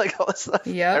and, like, all that stuff?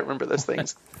 Yeah. I remember those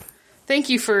things. Thank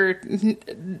you for...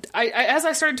 as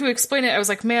I started to explain it, I was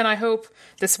like, man, I hope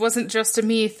this wasn't just a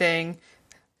me thing.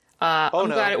 I'm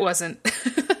glad it wasn't.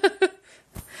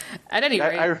 At any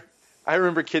rate... I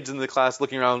remember kids in the class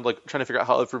looking around, like, trying to figure out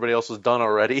how everybody else was done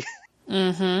already.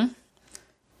 Mm-hmm.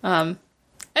 Anyway.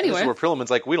 This is where Perelman's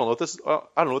like, we don't know what this... I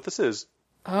don't know what this is.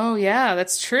 Oh, yeah,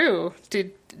 that's true.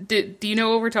 Do you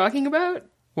know what we're talking about?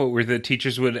 What, where the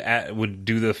teachers would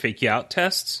do the fake you out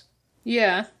tests?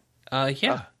 Yeah.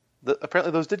 Yeah.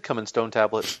 Apparently those did come in stone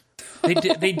tablets. They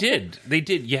did.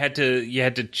 You had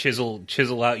to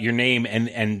chisel out your name,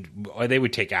 and they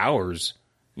would take hours,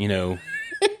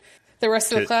 The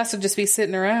rest of the class would just be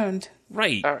sitting around.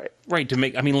 Right. All right. Right.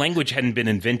 Language hadn't been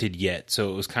invented yet,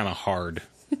 so it was kind of hard.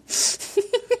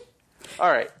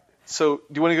 All right. So,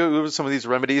 do you want to go over some of these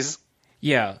remedies?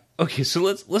 Yeah. Okay. So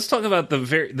let's talk about the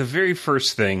very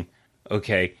first thing.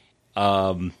 Okay.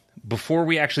 Before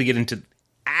we actually get into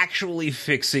actually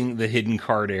fixing the hidden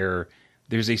card error,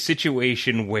 there's a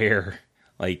situation where,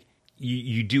 like,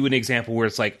 you do an example where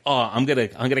it's like, oh, I'm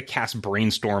gonna cast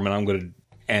Brainstorm,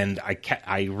 and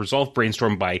I resolve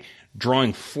Brainstorm by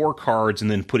drawing 4 cards and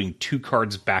then putting 2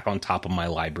 cards back on top of my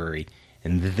library,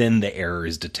 and then the error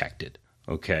is detected.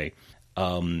 Okay.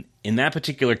 In that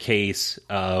particular case,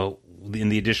 in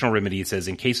the additional remedy, it says,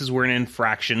 in cases where an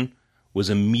infraction was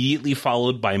immediately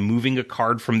followed by moving a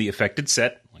card from the affected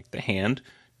set, like the hand,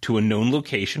 to a known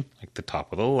location, like the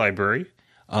top of the library,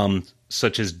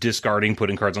 such as discarding,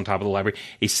 putting cards on top of the library,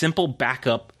 a simple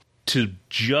backup to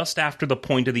just after the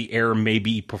point of the error may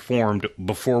be performed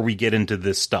before we get into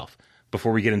this stuff,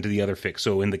 before we get into the other fix.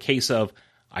 So in the case of,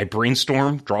 I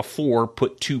brainstorm, draw 4,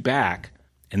 put 2 back,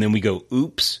 and then we go,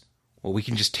 oops, well, we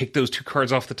can just take those 2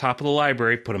 cards off the top of the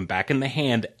library, put them back in the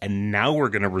hand, and now we're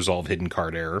going to resolve hidden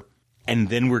card error, and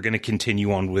then we're going to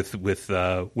continue on with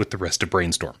the rest of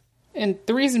brainstorm. And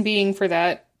the reason being for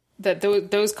that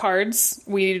those cards,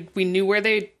 we knew where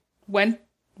they went,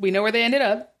 we know where they ended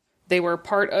up. They were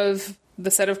part of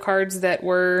the set of cards that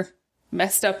were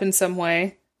messed up in some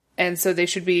way, and so they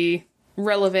should be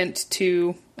relevant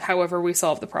to however we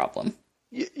solve the problem.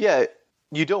 Yeah,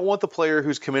 you don't want the player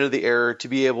who's committed the error to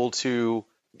be able to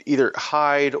either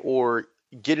hide or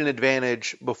get an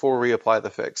advantage before we apply the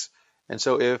fix. And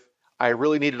so if I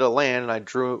really needed a land and I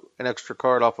drew an extra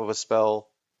card off of a spell,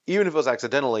 even if it was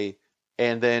accidentally,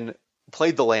 and then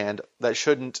played the land, that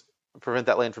shouldn't prevent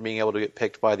that land from being able to get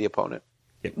picked by the opponent.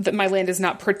 That my land is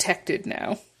not protected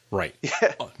now. Right.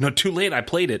 Yeah. No, too late. I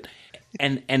played it.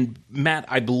 And Matt,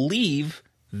 I believe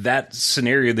that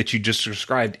scenario that you just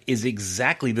described is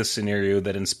exactly the scenario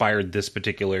that inspired this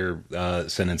particular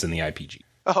sentence in the IPG.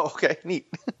 Oh, okay. Neat.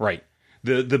 Right.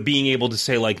 The being able to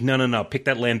say, like, no, pick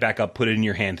that land back up, put it in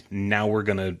your hand. Now we're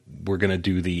gonna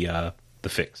do the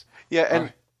fix. Yeah, and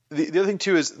right. The other thing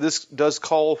too is this does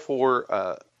call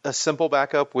for a simple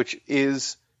backup, which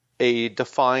is a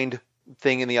defined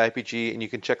thing in the IPG, and you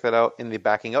can check that out in the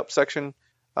backing up section.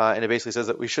 And it basically says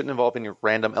that we shouldn't involve any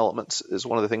random elements is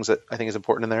one of the things that I think is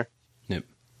important in there. Yep.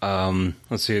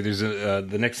 Let's see. There's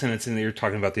the next sentence in there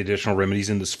talking about the additional remedies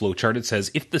in this flowchart. It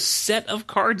says, if the set of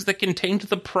cards that contained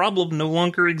the problem no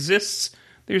longer exists,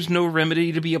 there's no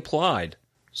remedy to be applied.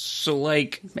 So,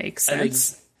 like, makes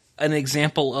sense. An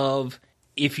example of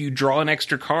if you draw an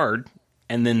extra card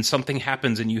and then something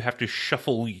happens and you have to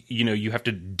shuffle, you have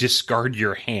to discard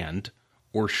your hand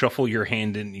or shuffle your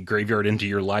hand in the graveyard into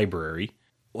your library.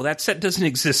 Well, that set doesn't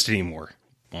exist anymore.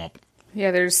 Womp.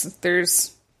 Yeah,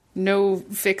 there's no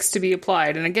fix to be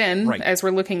applied. And again, right. As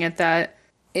we're looking at that,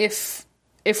 if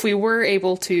we were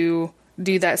able to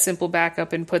do that simple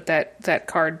backup and put that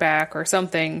card back or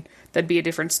something, that'd be a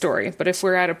different story. But if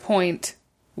we're at a point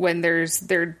when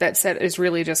that set is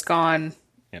really just gone,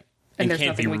 yep. and there's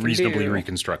can't be reasonably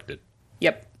reconstructed.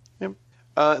 Yep.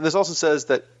 This also says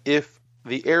that if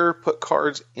the error put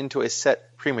cards into a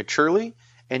set prematurely,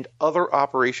 and other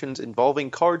operations involving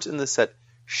cards in the set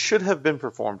should have been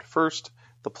performed first,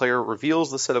 the player reveals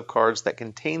the set of cards that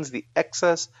contains the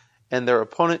excess, and their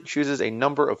opponent chooses a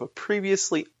number of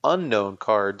previously unknown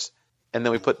cards, and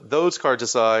then we put those cards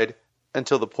aside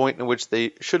until the point in which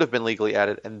they should have been legally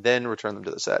added, and then return them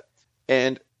to the set.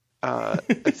 And I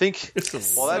think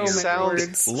while that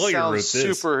sounds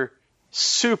super,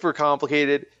 super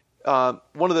complicated,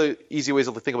 one of the easy ways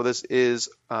to think about this is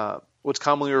what's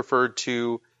commonly referred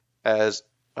to as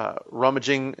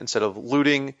rummaging instead of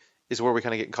looting is where we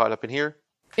kind of get caught up in here.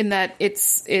 In that it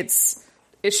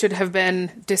should have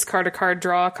been discard a card,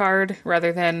 draw a card,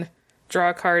 rather than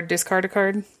draw a card, discard a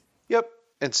card. Yep.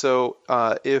 And so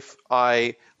if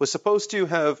I was supposed to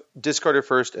have discarded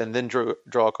first and then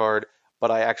draw a card,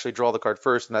 but I actually draw the card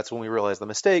first, and that's when we realize the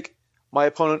mistake, my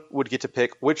opponent would get to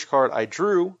pick which card I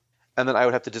drew, and then I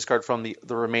would have to discard from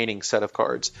the remaining set of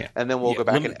cards. Yeah. And then we'll go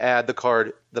back and add the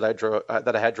card that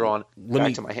I had drawn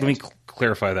back to my hand. Let me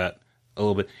clarify that a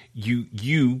little bit.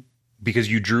 You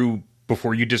because you drew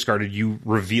before you discarded, you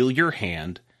reveal your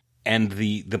hand, and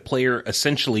the player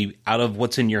essentially, out of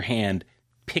what's in your hand,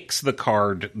 picks the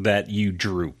card that you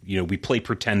drew. We play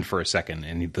pretend for a second,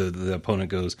 and the opponent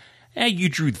goes, you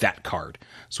drew that card.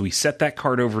 So we set that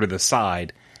card over to the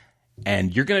side,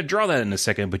 and you're going to draw that in a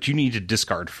second, but you need to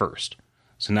discard first.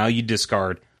 So now you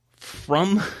discard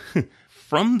from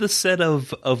the set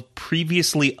of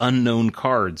previously unknown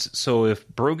cards. So if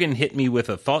Brogan hit me with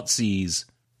a Thoughtseize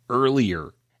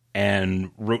earlier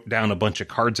and wrote down a bunch of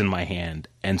cards in my hand,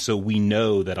 and so we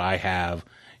know that I have,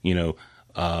 2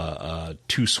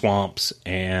 swamps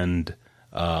and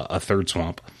a third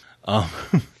swamp,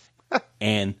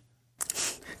 and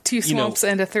 2 swamps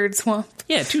and a third swamp.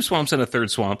 Yeah, 2 swamps and a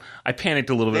third swamp. I panicked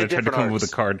a little bit. I tried to come up with a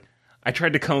card. I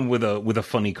tried to come with a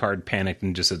funny card, panicked,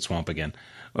 and just said swamp again.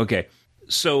 Okay,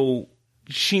 so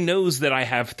she knows that I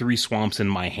have 3 swamps in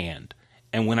my hand,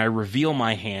 and when I reveal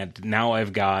my hand, now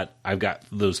I've got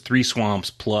those 3 swamps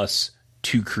plus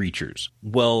 2 creatures.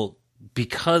 Well,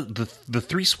 because the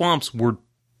 3 swamps were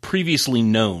previously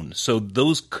known. So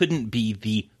those couldn't be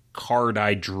the card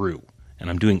I drew. And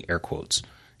I'm doing air quotes.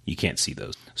 You can't see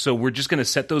those. So we're just going to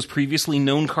set those previously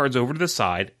known cards over to the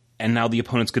side, and now the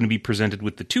opponent's going to be presented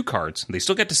with the 2 cards. They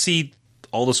still get to see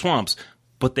all the swamps,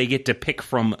 but they get to pick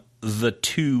from the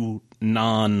 2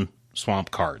 non-swamp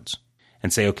cards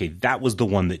and say, okay, that was the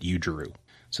one that you drew.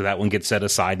 So that one gets set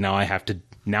aside. Now I have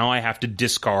to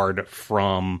discard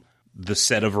from the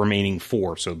set of remaining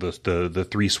 4. So the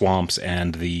 3 swamps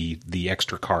and the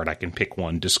extra card. I can pick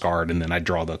one, discard, and then I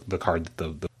draw the card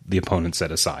that the opponent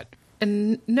set aside.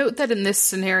 And note that in this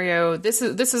scenario, this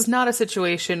is not a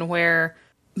situation where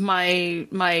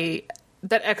that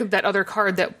other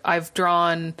card that I've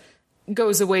drawn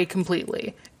goes away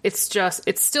completely.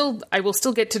 I will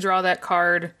still get to draw that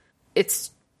card.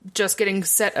 It's just getting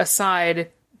set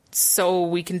aside so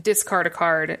we can discard a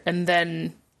card and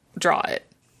then draw it.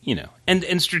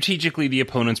 And strategically, the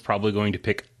opponent's probably going to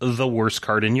pick the worst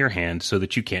card in your hand so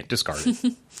that you can't discard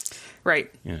it.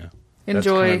 Right.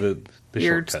 Enjoy the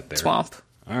shortcut there. Swamp.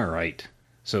 All right.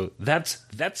 So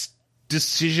that's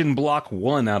decision block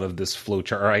 1 out of this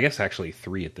flowchart. Or I guess actually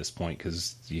 3 at this point,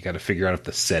 because you got to figure out if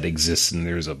the set exists and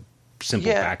there's a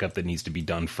simple backup that needs to be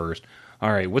done first.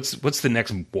 All right. What's the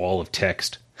next wall of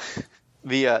text?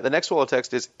 The next wall of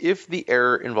text is, if the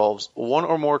error involves one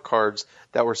or more cards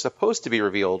that were supposed to be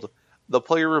revealed, the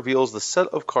player reveals the set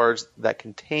of cards that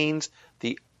contains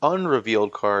the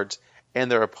unrevealed cards,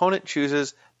 and their opponent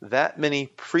chooses that many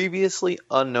previously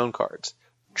unknown cards.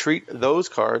 Treat those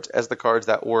cards as the cards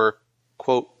that were,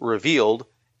 quote, revealed,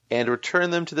 and return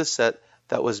them to the set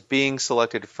that was being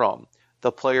selected from.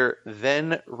 The player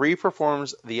then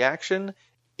reperforms the action.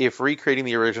 If recreating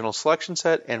the original selection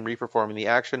set and reperforming the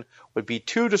action would be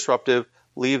too disruptive,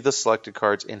 leave the selected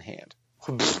cards in hand.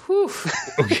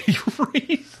 Okay,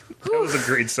 great. That was a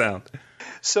great sound.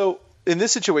 So in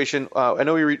this situation, I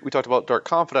know we talked about Dark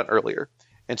Confidant earlier.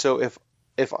 And so if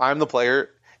I'm the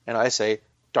player and I say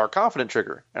Dark Confidant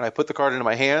trigger, and I put the card into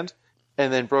my hand,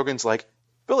 and then Brogan's like,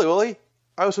 Billy Willie,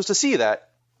 I was supposed to see that.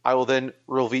 I will then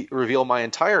reveal my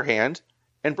entire hand,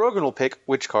 and Brogan will pick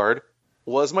which card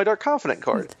was my Dark Confidant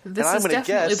card. This is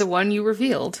definitely the one you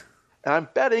revealed. And I'm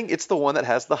betting it's the one that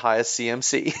has the highest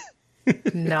CMC.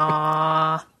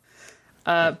 Nah.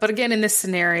 But again, in this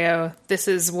scenario, this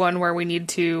is one where we need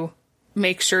to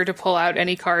make sure to pull out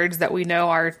any cards that we know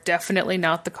are definitely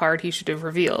not the card he should have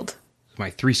revealed. My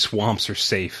 3 swamps are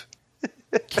safe.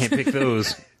 Can't pick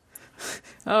those.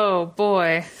 Oh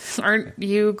boy, aren't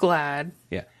you glad?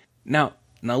 Yeah. Now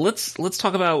let's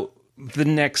talk about the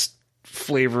next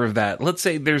flavor of that. Let's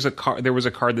say there was a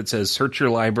card that says search your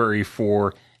library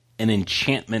for an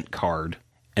enchantment card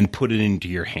and put it into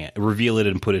your hand. Reveal it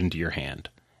and put it into your hand.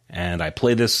 And I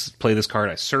play this card.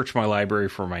 I search my library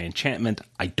for my enchantment.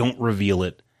 I don't reveal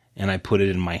it, and I put it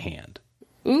in my hand.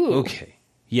 Ooh. Okay.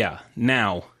 Yeah.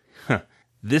 Now,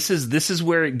 this is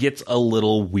where it gets a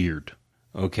little weird.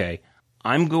 Okay.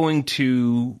 I'm going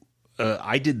to.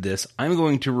 I did this. I'm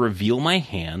going to reveal my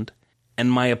hand, and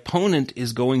my opponent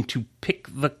is going to pick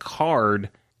the card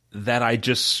that I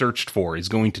just searched for. Is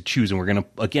going to choose, and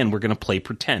we're gonna play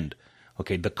pretend.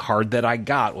 Okay, the card that I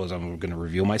got was, I'm going to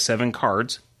reveal my 7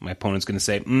 cards. My opponent's going to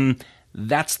say,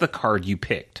 that's the card you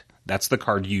picked. That's the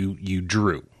card you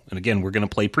drew. And again, we're going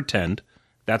to play pretend.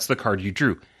 That's the card you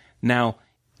drew. Now,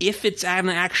 if it's an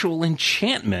actual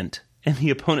enchantment, and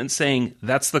the opponent's saying,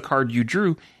 that's the card you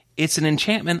drew, it's an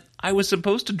enchantment. I was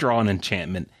supposed to draw an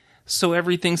enchantment, so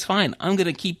everything's fine. I'm going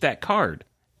to keep that card,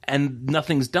 and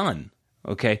nothing's done.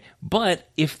 Okay,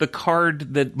 but if the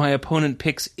card that my opponent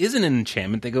picks isn't an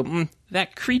enchantment, they go,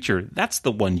 that creature, that's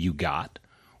the one you got.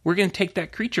 We're going to take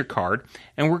that creature card,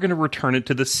 and we're going to return it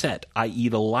to the set, i.e.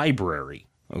 the library.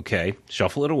 Okay,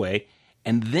 shuffle it away,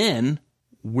 and then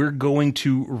we're going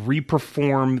to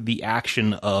reperform the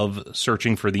action of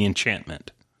searching for the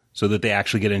enchantment so that they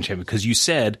actually get an enchantment. Because you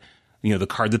said, the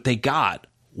card that they got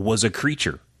was a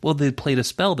creature. Well, they played a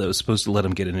spell that was supposed to let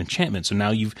them get an enchantment. So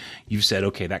now you've said,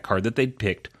 okay, that card that they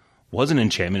picked was an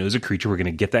enchantment. It was a creature. We're going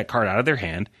to get that card out of their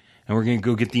hand, and we're going to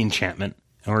go get the enchantment,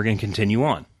 and we're going to continue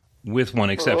on. With one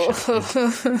exception.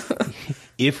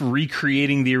 If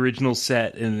recreating the original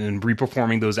set and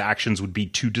reperforming those actions would be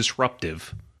too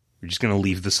disruptive, we're just going to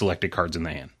leave the selected cards in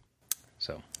the hand.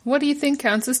 So, what do you think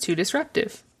counts as too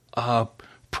disruptive?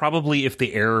 Probably if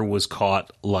the error was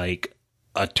caught like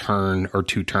a turn or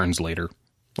 2 turns later.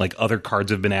 Like other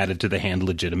cards have been added to the hand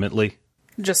legitimately.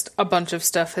 Just a bunch of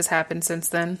stuff has happened since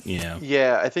then. Yeah.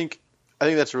 Yeah, I think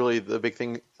that's really the big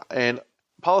thing. And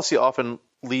policy often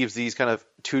leaves these kind of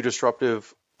too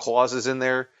disruptive clauses in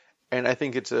there. And I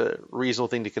think it's a reasonable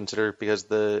thing to consider because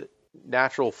the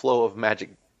natural flow of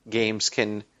Magic games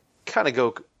can kind of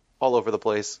go all over the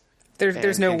place.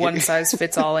 There's no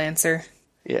one-size-fits-all answer.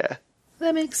 Yeah.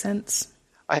 That makes sense.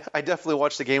 I definitely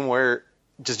watched a game where,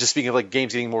 just speaking of like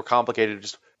games getting more complicated,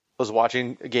 just was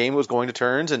watching a game, it was going to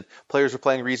turns, and players were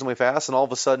playing reasonably fast, and all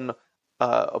of a sudden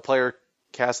a player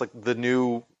cast like the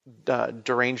new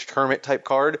deranged hermit type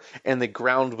card, and the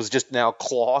ground was just now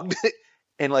clogged.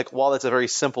 And like, while that's a very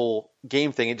simple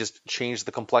game thing, it just changed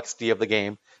the complexity of the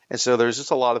game. And so there's just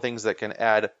a lot of things that can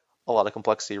add a lot of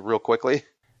complexity real quickly.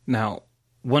 Now,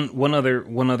 one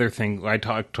other thing, I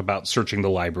talked about searching the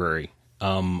library.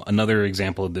 Another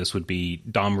example of this would be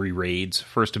Domri Raid's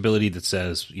first ability that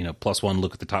says, +1,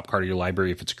 look at the top card of your library.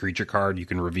 If it's a creature card, you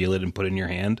can reveal it and put it in your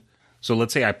hand. So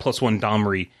let's say I +1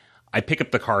 Domri, I pick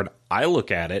up the card, I look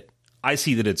at it, I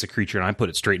see that it's a creature, and I put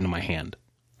it straight into my hand.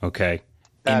 Okay?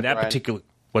 Bad, that Brian. particular...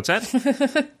 What's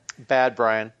that? Bad,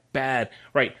 Brian. Bad.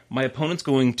 Right. My opponent's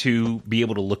going to be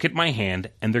able to look at my hand,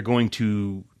 and they're going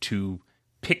to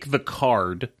pick the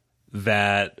card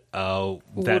that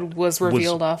was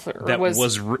revealed off, or that was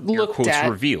looked at.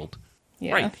 Revealed.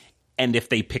 Yeah. Right. And if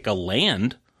they pick a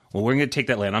land, well, we're going to take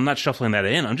that land. I'm not shuffling that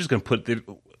in. I'm just going to put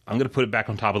it back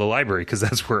on top of the library because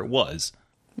that's where it was.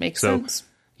 Makes sense.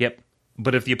 Yep.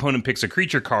 But if the opponent picks a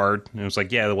creature card, and it's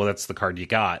like, yeah, well, that's the card you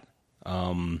got.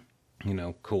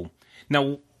 Cool.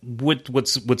 Now,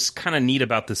 what's kind of neat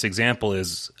about this example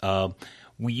is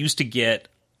we used to get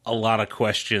a lot of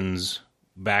questions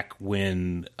back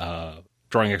when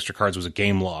drawing extra cards was a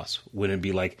game loss. When it'd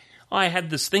be like, oh, I had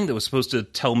this thing that was supposed to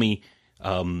tell me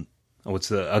a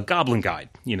Goblin Guide.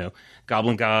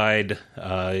 Goblin Guide.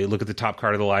 You look at the top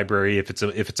card of the library. If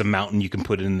it's a mountain, you can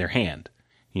put it in their hand.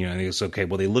 And it's okay.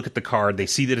 Well, they look at the card, they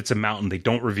see that it's a mountain, they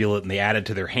don't reveal it, and they add it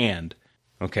to their hand.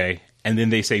 Okay. And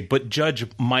then they say, but Judge,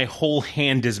 my whole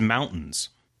hand is mountains.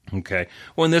 Okay.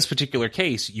 Well, in this particular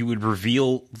case, you would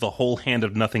reveal the whole hand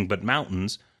of nothing but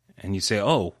mountains, and you say,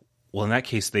 oh, well, in that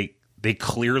case, they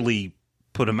clearly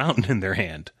put a mountain in their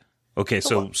hand. Okay,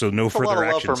 so no further actions. A lot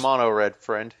of love for mono red,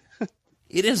 friend.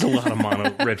 It is a lot of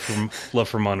mono red love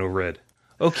for mono red.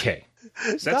 Okay.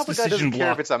 So that's decision doesn't block.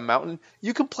 Care if it's a mountain.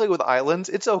 You can play with islands.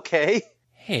 It's okay.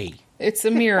 Hey. It's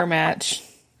a mirror match.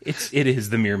 It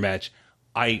is the mirror match.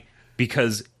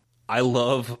 Because I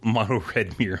love mono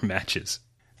red mirror matches.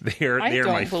 They are my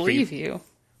don't believe you.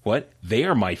 What? They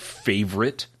are my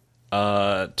favorite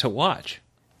to watch.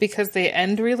 Because they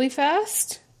end really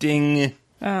fast? Ding.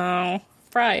 Oh,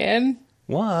 Brian.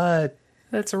 What?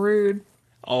 That's rude.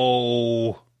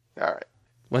 Oh. All right.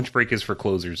 Lunch break is for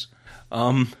closers.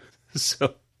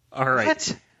 So, all right.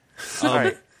 What? All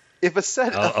right. If a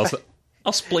set... I'll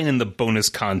explain in the bonus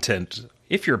content.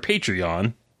 If you're a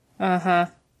Patreon... Uh-huh.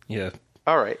 Yeah.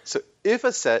 All right. So if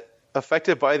a set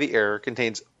affected by the error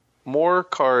contains more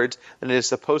cards than it is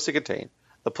supposed to contain,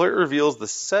 the player reveals the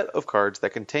set of cards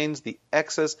that contains the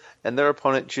excess, and their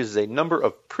opponent chooses a number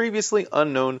of previously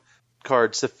unknown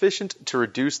cards sufficient to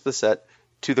reduce the set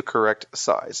to the correct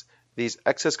size. These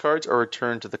excess cards are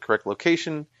returned to the correct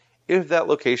location. If that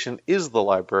location is the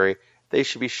library, they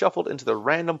should be shuffled into the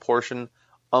random portion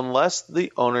unless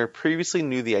the owner previously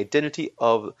knew the identity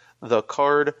of the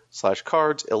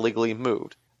card/cards illegally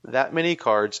moved. That many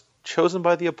cards chosen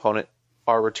by the opponent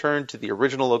are returned to the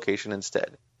original location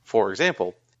instead. For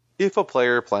example, if a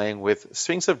player playing with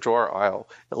Sphinx of Drawer Isle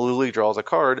illegally draws a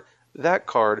card, that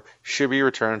card should be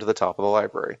returned to the top of the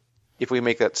library. If we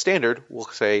make that standard, we'll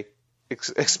say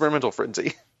Experimental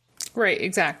Frenzy. Right,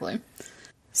 exactly.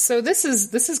 So this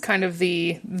is kind of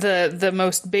the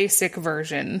most basic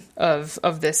version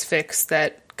of this fix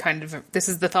that kind of, this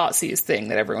is the Thoughtseize thing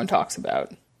that everyone talks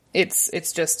about.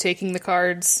 It's just taking the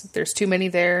cards, there's too many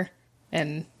there,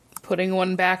 and putting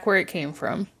one back where it came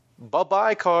from.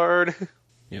 Bye-bye card.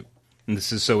 Yep. And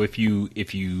this is so if you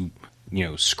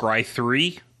scry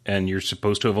 3 and you're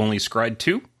supposed to have only scried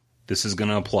 2, this is going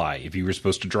to apply. If you were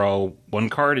supposed to draw 1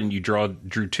 card and you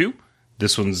drew 2,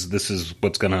 this is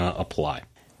what's going to apply.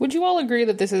 Would you all agree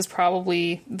that this is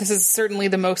certainly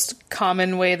the most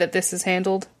common way that this is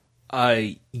handled?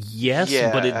 Yes,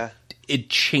 yeah. But it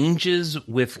changes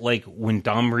with, like, when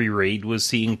Domri Raid was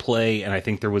seeing play, and I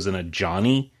think there was an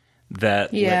Ajani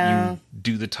that let you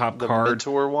do the top card. The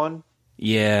Mentor one?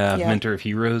 Yeah, Mentor of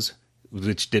Heroes,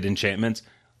 which did enchantments.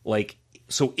 Like,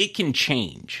 so it can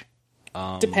change.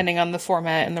 Depending on the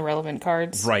format and the relevant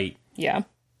cards. Right. Yeah.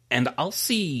 And I'll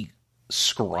see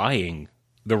scrying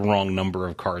the wrong number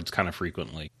of cards kind of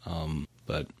frequently.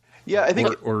 But yeah, I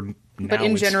think but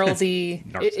in general it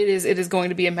is going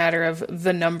to be a matter of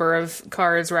the number of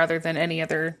cards rather than any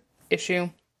other issue.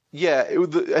 Yeah,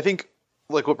 I think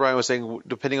like what Brian was saying,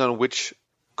 depending on which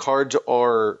cards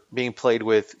are being played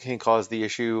with can cause the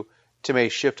issue. to may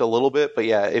shift a little bit, but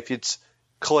yeah, if it's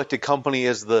Collected Company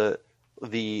as the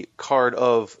card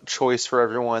of choice for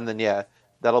everyone, then yeah,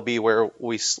 that'll be where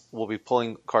we'll be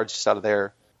pulling cards just out of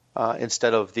there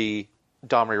instead of the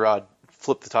Domri Rod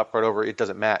flip the top card over, it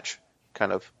doesn't match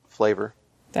kind of flavor.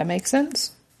 That makes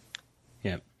sense.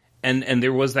 Yeah. And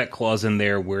there was that clause in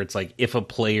there where it's like if a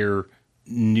player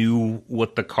knew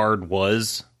what the card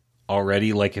was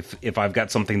already, like if I've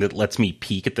got something that lets me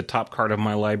peek at the top card of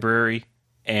my library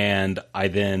and I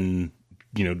then,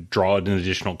 draw an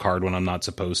additional card when I'm not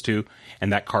supposed to,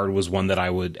 and that card was one that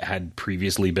I had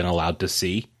previously been allowed to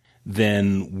see,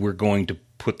 then we're going to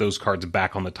put those cards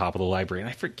back on the top of the library. And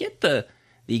I forget the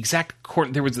exact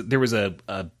court. There was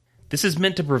a this is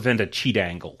meant to prevent a cheat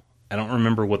angle. I don't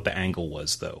remember what the angle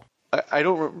was though. I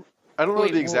don't know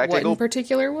the exact angle. What in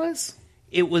particular was?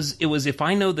 It was if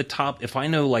I know the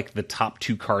top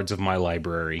two cards of my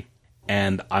library,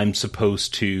 and I'm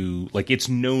supposed to, like, it's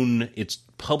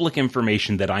public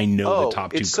information that I know the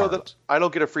top two it's cards. So that I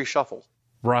don't get a free shuffle.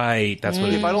 Right, that's what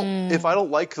it is. If I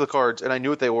don't like the cards and I knew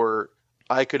what they were,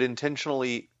 I could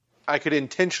intentionally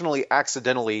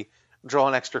accidentally draw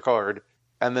an extra card,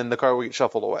 and then the card would get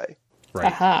shuffled away. Right.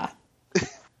 Aha.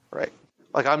 Right.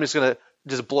 Like, I'm just gonna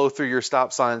blow through your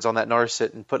stop signs on that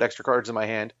Narset and put extra cards in my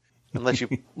hand and let you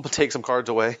take some cards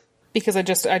away. Because I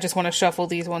just want to shuffle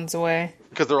these ones away.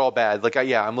 Because they're all bad. Like,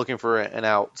 I'm looking for an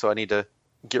out, so I need to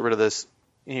get rid of this.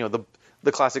 The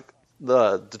classic,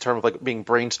 the term of like being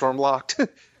brainstorm locked,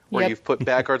 where you've put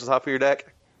bad cards on top of your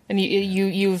deck. And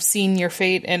you've seen your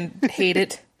fate and hate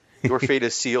it. Your fate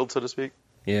is sealed, so to speak.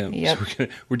 Yeah. Yep. So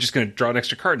we're just going to draw an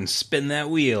extra card and spin that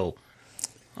wheel.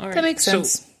 All right. That makes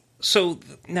sense. So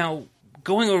now,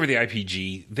 going over the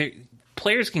IPG,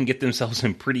 players can get themselves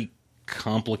in pretty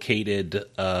complicated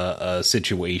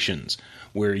situations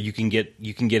where you can get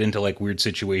into like weird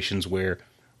situations where,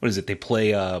 what is it, they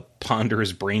play Ponder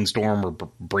as Brainstorm or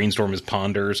Brainstorm as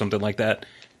Ponder or something like that.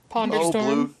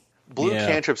 Ponderstorm. Blue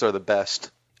cantrips are the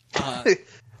best.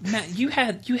 Matt, you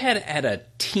had at a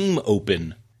team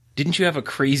open, didn't you have a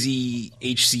crazy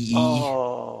HCE?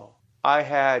 Oh, I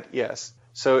had, yes.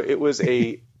 So it was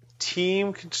a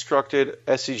team constructed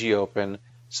SCG open.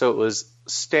 So it was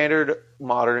standard,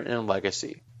 modern, and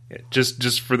legacy. Yeah,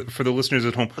 just for the listeners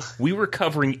at home, we were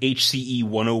covering HCE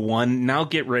 101. Now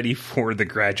get ready for the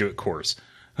graduate course.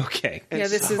 Okay. Yeah,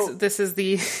 this is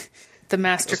the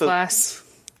master class.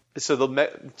 So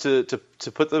to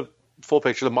put the full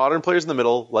picture, the modern player is in the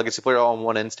middle, legacy player all on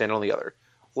one end, standard on the other.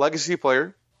 Legacy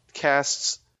player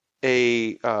casts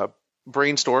a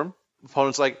brainstorm.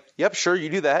 Opponent's like, yep, sure, you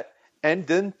do that, and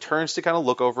then turns to kind of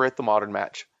look over at the modern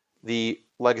match. The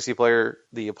legacy player,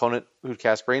 the opponent who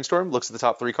cast brainstorm, looks at the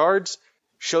top three cards,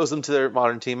 shows them to their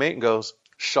modern teammate, and goes,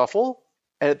 shuffle.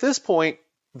 And at this point,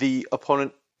 the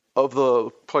opponent of the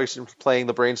person playing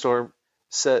the brainstorm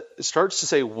starts to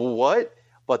say, what?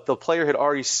 But the player had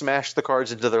already smashed the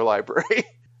cards into their library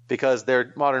because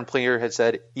their modern player had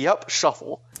said, yep,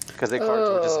 shuffle, because their cards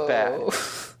were just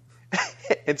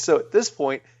bad. And so at this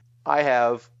point, I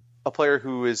have a player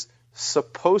who is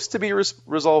supposed to be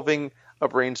resolving a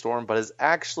brainstorm, but has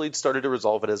actually started to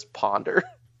resolve it as Ponder.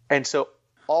 And so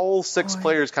all six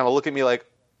players kind of look at me like,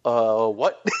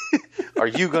 what are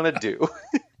you going to do?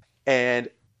 And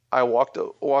I walked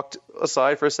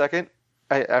aside for a second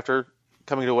after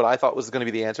coming to what I thought was going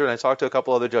to be the answer. And I talked to a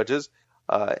couple other judges,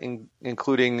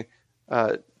 including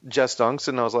Jess Dunks.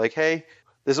 And I was like, hey,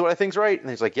 this is what I think's right. And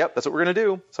he's like, yep, that's what we're going to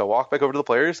do. So I walked back over to the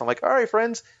players. I'm like, all right,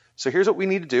 friends. So here's what we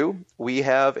need to do. We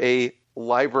have a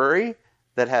library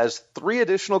that has 3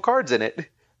 additional cards in it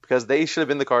because they should have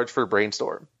been the cards for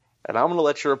Brainstorm. And I'm going to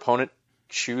let your opponent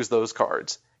choose those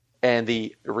cards. And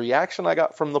the reaction I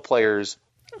got from the players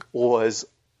was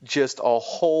just a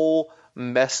whole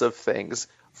mess of things.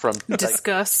 From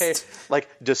disgust. Like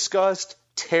disgust,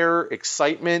 terror,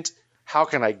 excitement. How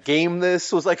can I game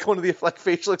this? Was like one of the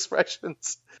facial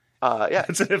expressions. Yeah.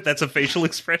 That's a facial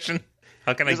expression.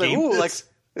 How can I game this?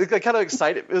 Like kind of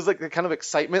excited. It was like the kind of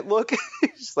excitement look.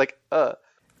 Just like, And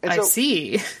I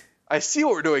see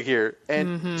what we're doing here.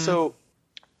 And so,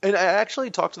 and I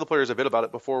actually talked to the players a bit about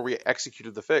it before we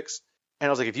executed the fix. And I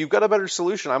was like, if you've got a better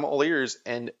solution, I'm all ears.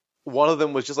 And one of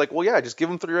them was just like, well, yeah, just give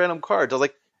them 3 random cards. I was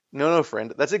like, no,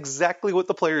 friend. That's exactly what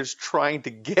the player's trying to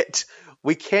get.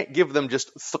 We can't give them just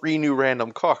 3 new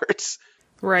random cards.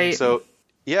 Right. And so,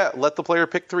 yeah, let the player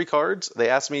pick 3 cards. They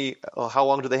asked me, how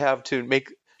long do they have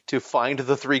to find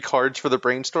the 3 cards for the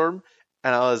brainstorm?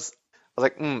 And I was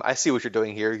like, I see what you're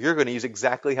doing here. You're going to use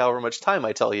exactly however much time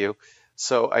I tell you.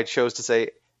 So I chose to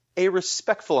say a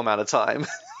respectful amount of time.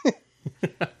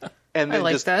 And then I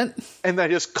like that. And then I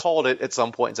just called it at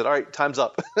some point and said, all right, time's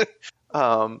up.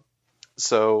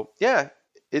 So yeah,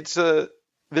 it's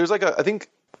there's like I think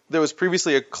there was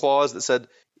previously a clause that said,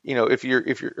 if you're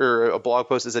or a blog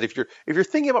post that said if you're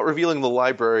thinking about revealing the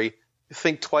library,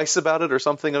 think twice about it or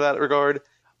something of that regard.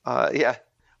 Yeah,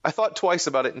 I thought twice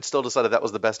about it and still decided that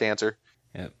was the best answer.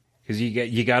 Yeah, because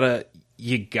you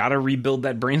gotta rebuild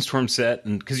that brainstorm set,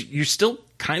 and because you're still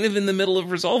kind of in the middle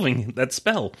of resolving that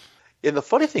spell. And the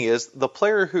funny thing is, the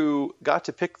player who got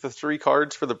to pick the 3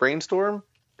 cards for the brainstorm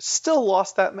still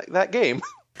lost that game.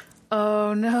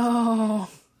 Oh no!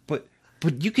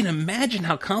 But you can imagine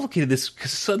how complicated this, because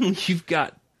suddenly you've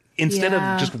got, instead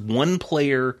of just one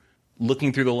player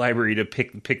looking through the library to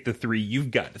pick the 3, you've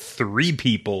got 3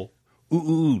 people.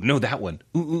 Ooh, no, that one.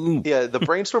 Ooh. Yeah, the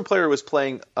brainstorm player was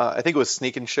playing, I think it was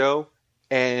Sneak and Show,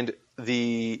 and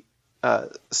the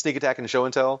Sneak Attack and Show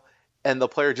and Tell, and the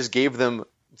player just gave them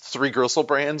 3 Gristle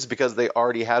brands because there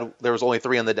was only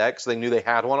 3 on the deck, so they knew they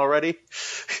had one already.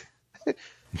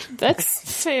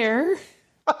 That's fair.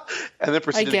 And then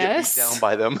proceeded to get beat down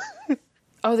by them.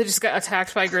 Oh, they just got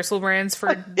attacked by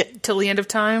Gristlebrands till the end of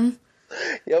time?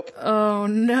 Yep. Oh,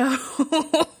 no.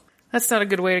 That's not a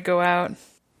good way to go out.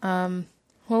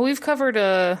 Well, we've covered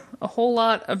a whole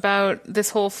lot about this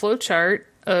whole flowchart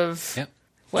of,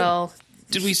 well...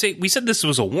 Did we said this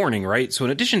was a warning, right? So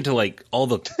in addition to like all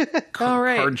the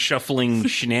card shuffling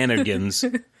shenanigans,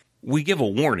 we give a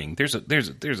warning. There's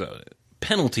a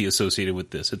penalty associated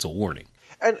with this. It's a warning.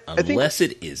 And unless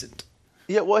it isn't.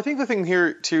 Yeah, well, I think the thing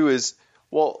here, too, is,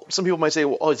 well, some people might say,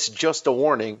 well, it's just a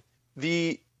warning.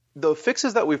 The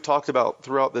fixes that we've talked about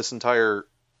throughout this entire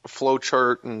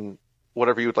flowchart and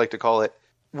whatever you would like to call it,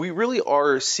 we really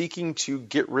are seeking to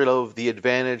get rid of the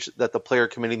advantage that the player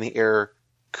committing the error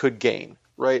could gain,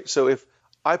 right? So if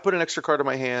I put an extra card in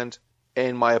my hand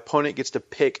and my opponent gets to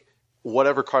pick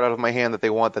whatever card out of my hand that they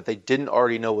want that they didn't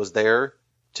already know was there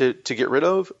to get rid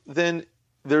of, then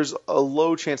there's a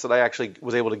low chance that I actually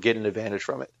was able to get an advantage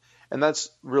from it. And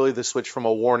that's really the switch from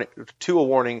a warning to a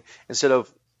warning instead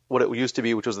of what it used to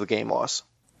be, which was the game loss.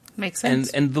 Makes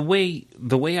sense. And the way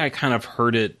I kind of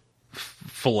heard it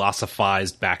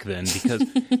philosophized back then, because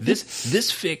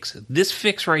this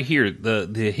fix right here,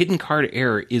 the hidden card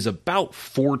error, is about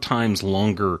 4 times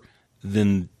longer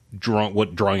than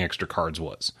drawing extra cards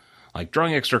was. Like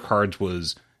drawing extra cards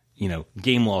was,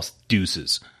 game loss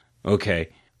deuces. Okay.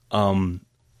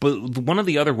 But one of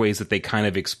the other ways that they kind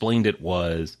of explained it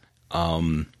was,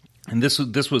 and this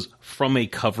was from a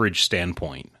coverage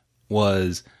standpoint,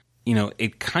 was,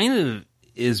 it kind of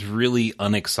is really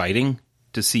unexciting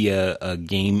to see a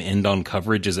game end on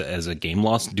coverage as a game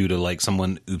loss due to like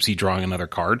someone oopsie drawing another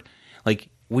card. Like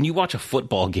when you watch a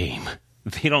football game,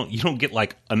 you don't get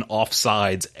like an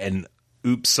offsides and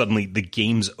oops, suddenly the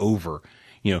game's over.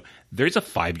 There's a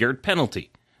 5-yard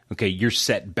penalty. Okay, you're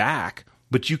set back,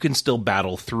 but you can still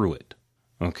battle through it.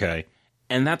 Okay?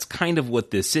 And that's kind of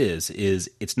what this is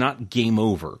it's not game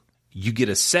over. You get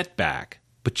a setback,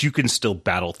 but you can still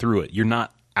battle through it. You're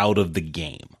not out of the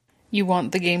game. You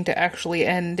want the game to actually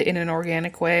end in an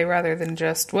organic way rather than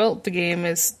just, well, the game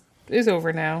is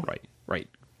over now. Right.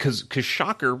 Because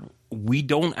shocker, we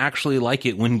don't actually like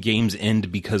it when games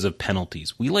end because of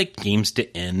penalties. We like games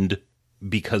to end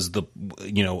because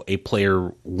a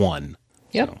player won.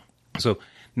 Yep. So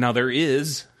now there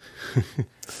is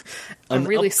a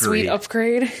really sweet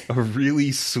upgrade. A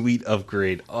really sweet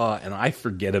upgrade. And I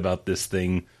forget about this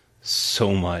thing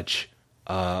so much.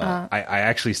 I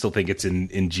actually still think it's in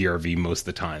GRV most of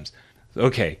the times.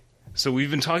 Okay, so we've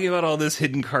been talking about all this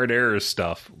hidden card error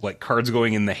stuff, like cards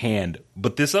going in the hand,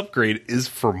 but this upgrade is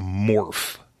for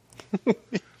morph.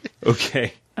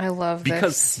 Okay. I love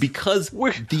this. Because the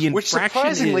infraction which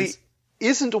surprisingly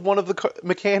isn't one of the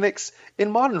mechanics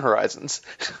in Modern Horizons.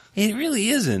 It really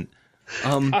isn't.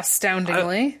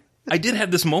 Astoundingly. I did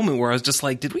have this moment where I was just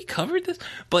like, did we cover this?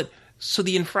 But so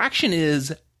the infraction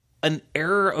is an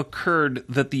error occurred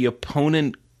that the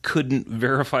opponent couldn't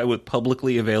verify with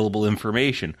publicly available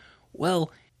information.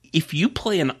 Well, if you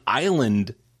play an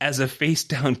island as a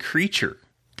face-down creature,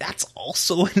 that's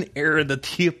also an error that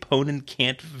the opponent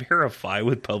can't verify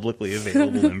with publicly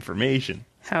available information.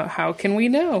 How can we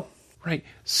know? Right.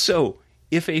 So,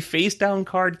 if a face-down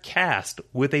card cast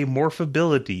with a morph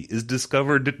ability is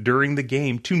discovered during the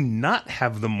game to not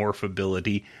have the morph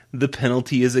ability, the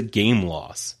penalty is a game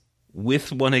loss.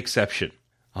 With one exception.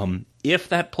 If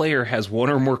that player has one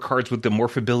or more cards with the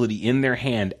morph ability in their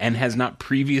hand and has not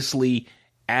previously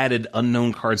added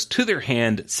unknown cards to their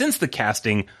hand since the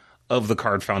casting of the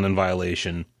card found in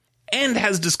violation, and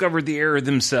has discovered the error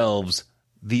themselves,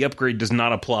 the upgrade does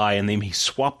not apply, and they may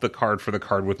swap the card for the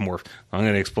card with morph. I'm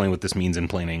going to explain what this means in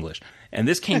plain English. And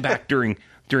this came back during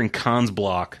Khan's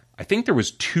block I think there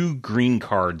was 2 green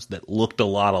cards that looked a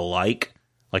lot alike.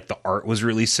 Like the art was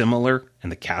really similar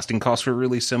and the casting costs were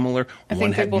really similar. I One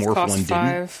think they had both morph, cost one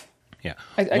 5. didn't. Yeah.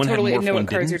 I One had totally morph, know one what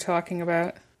cards didn't. you're talking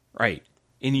about. Right.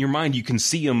 In your mind, you can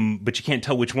see them, but you can't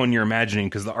tell which one you're imagining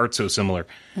because the art's so similar.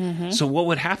 Mm-hmm. So what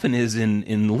would happen is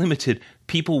in Limited,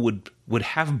 people would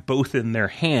have both in their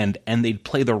hand and they'd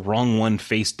play the wrong one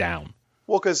face down.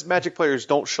 Well, because Magic players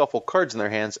don't shuffle cards in their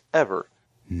hands ever.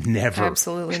 Never.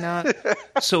 Absolutely not.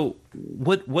 So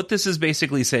what this is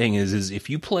basically saying is if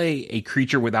you play a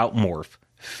creature without morph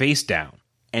face down,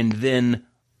 and then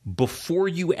before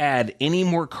you add any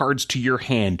more cards to your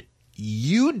hand,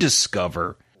 you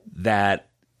discover that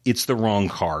it's the wrong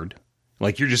card.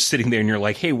 Like you're just sitting there and you're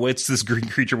like, hey, what's this green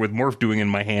creature with morph doing in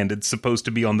my hand? It's supposed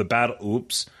to be on the battle.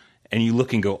 Oops. And you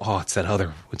look and go, oh, it's that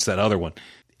other one.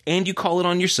 And you call it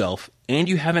on yourself, and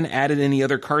you haven't added any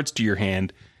other cards to your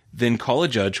hand, then call a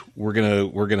judge. We're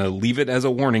gonna leave it as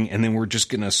a warning, and then we're just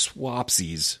gonna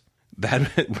swapsies.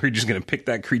 We're just gonna pick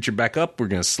that creature back up. We're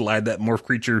gonna slide that morph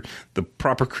creature, the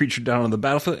proper creature, down on the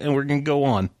battlefield, and we're gonna go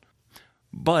on.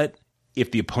 But if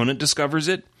the opponent discovers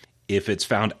it, if it's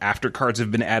found after cards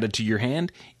have been added to your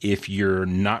hand, if you're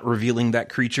not revealing that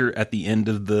creature at the end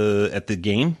of the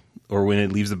game or when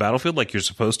it leaves the battlefield like you're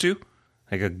supposed to,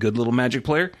 like a good little Magic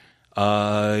player,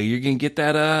 you're gonna get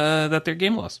that their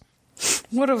game loss.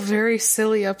 What a very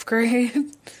silly upgrade.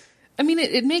 I mean,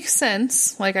 it makes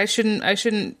sense. Like I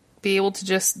shouldn't be able to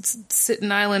just sit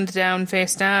an island down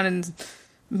face down and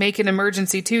make an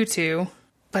emergency 2/2,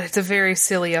 but it's a very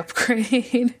silly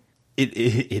upgrade. It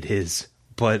is,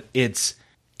 but it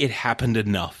happened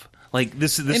enough. Like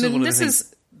this is one of the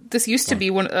things. This used to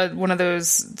be one of those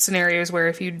scenarios where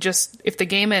if the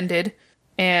game ended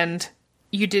and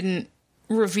you didn't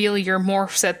reveal your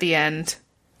morphs at the end,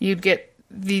 you'd get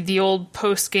the old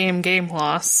post-game game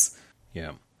loss.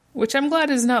 Yeah. Which I'm glad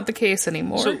is not the case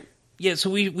anymore. So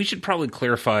we should probably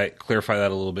clarify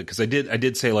that a little bit, because I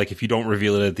did say, like, if you don't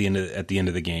reveal it at the end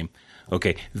of the game,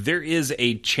 okay, there is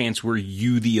a chance where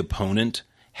you, the opponent,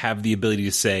 have the ability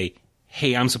to say,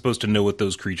 hey, I'm supposed to know what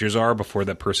those creatures are before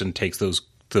that person takes those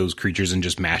creatures and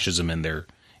just mashes them in their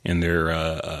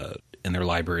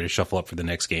library to shuffle up for the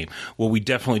next game. Well, we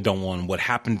definitely don't want. What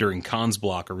happened during Khan's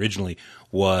block originally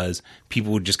was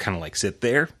people would just kind of like sit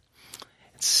there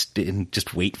and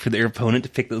just wait for their opponent to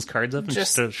pick those cards up and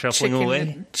just start shuffling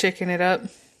away. Chicken it up.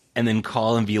 And then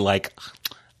call and be like,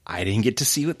 I didn't get to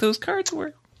see what those cards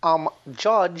were.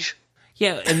 Judge.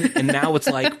 Yeah, and now it's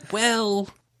like, well,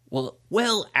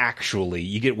 actually,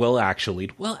 you get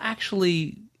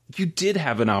actually, you did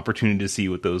have an opportunity to see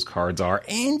what those cards are,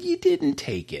 and you didn't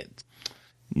take it.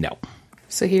 No.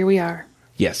 So here we are.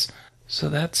 Yes. So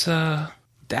that's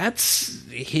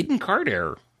hidden card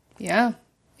error. Yeah.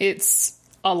 It's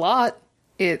a lot.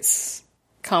 It's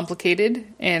complicated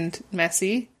and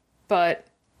messy, but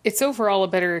it's overall a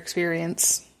better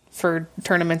experience for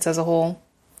tournaments as a whole.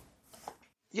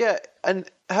 Yeah, and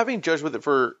having judged with it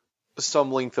for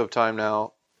some length of time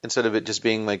now, instead of it just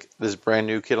being like this brand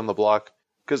new kid on the block,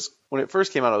 because when it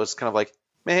first came out, I was kind of like,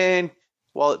 man,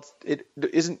 while it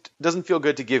doesn't feel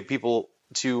good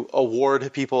to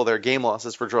award people their game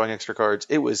losses for drawing extra cards,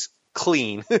 it was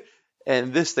clean.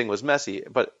 And this thing was messy.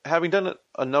 But having done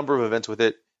a number of events with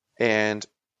it and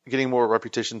getting more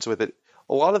repetitions with it,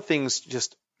 a lot of things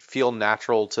just feel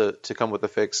natural to come with a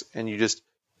fix. And you just,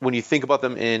 when you think about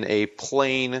them in a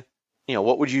plain,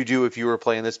 what would you do if you were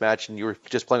playing this match and you were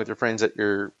just playing with your friends at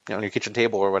your, on your kitchen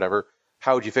table or whatever?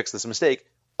 How would you fix this mistake?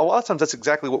 A lot of times that's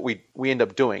exactly what we end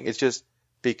up doing. It's just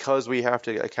because we have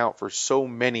to account for so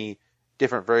many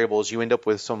different variables, you end up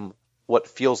with what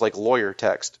feels like lawyer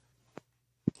text.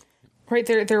 Right,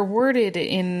 they're worded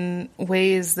in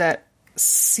ways that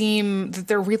seem that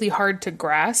they're really hard to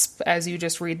grasp as you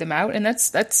just read them out, and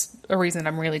that's a reason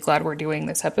I'm really glad we're doing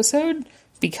this episode,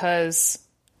 because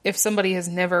if somebody has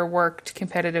never worked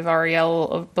competitive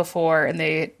REL before and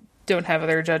they don't have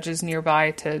other judges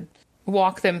nearby to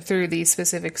walk them through these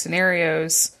specific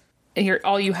scenarios, and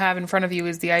all you have in front of you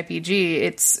is the IPG,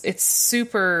 it's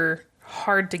super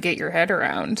hard to get your head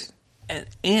around.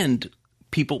 And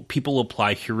people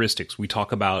apply heuristics. We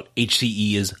talk about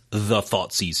HCE as the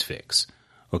Thoughtseize fix.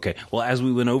 Okay. Well, as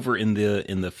we went over in the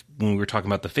when we were talking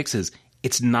about the fixes,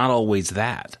 it's not always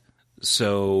that.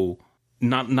 So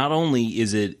not only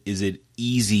is it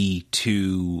easy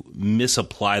to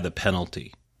misapply the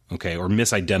penalty, okay, or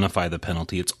misidentify the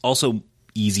penalty, it's also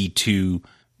easy to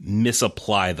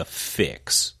misapply the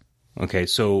fix. Okay.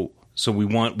 So we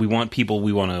want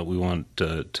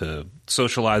to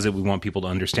socialize it. We want people to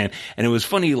understand. And it was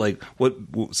funny, like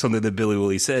something that Billy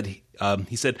Willie said.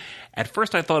 He said, at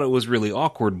first I thought it was really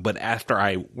awkward, but after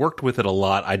I worked with it a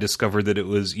lot, I discovered that it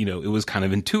was kind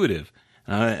of intuitive.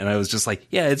 And I was just like,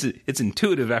 yeah, it's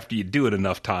intuitive after you do it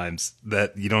enough times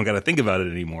that you don't got to think about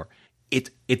it anymore.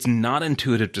 It's not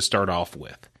intuitive to start off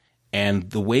with. And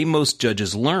the way most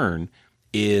judges learn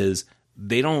is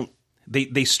they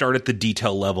start at the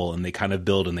detail level and they kind of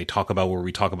build and they talk about where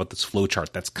we talk about this flow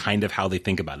chart. That's kind of how they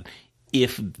think about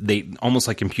it. Almost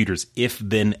like computers, if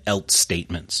then else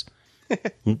statements.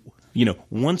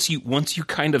 Once you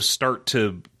kind of start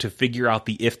to figure out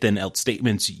the if then else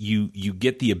statements, you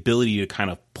get the ability to kind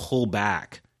of pull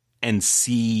back and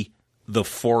see the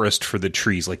forest for the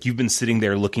trees. Like you've been sitting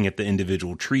there looking at the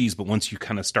individual trees, but once you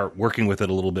kind of start working with it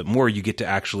a little bit more, you get to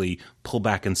actually pull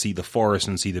back and see the forest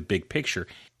and see the big picture.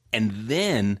 And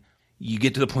then you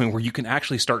get to the point where you can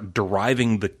actually start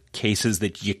deriving the cases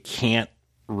that you can't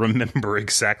remember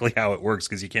exactly how it works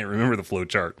because you can't remember the flow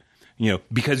chart.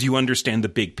 Because you understand the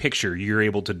big picture, you're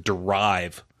able to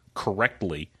derive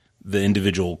correctly the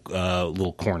individual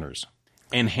little corners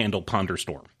and handle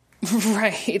PonderStorm.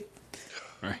 Right.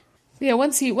 Yeah,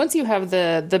 once you have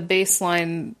the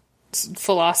baseline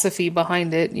philosophy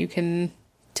behind it, you can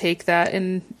take that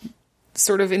and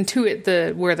sort of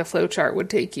intuit where the flowchart would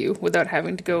take you without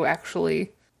having to go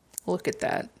actually look at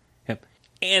that. Yep.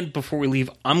 And before we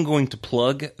leave, I'm going to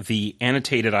plug the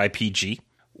annotated IPG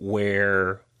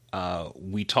where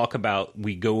we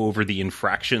go over the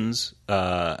infractions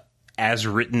as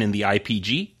written in the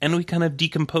IPG, and we kind of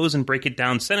decompose and break it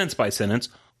down sentence by sentence,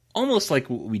 almost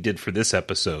like what we did for this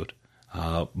episode.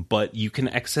 But you can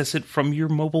access it from your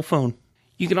mobile phone.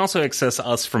 You can also access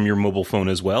us from your mobile phone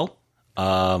as well.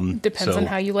 Depends on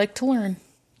how you like to learn.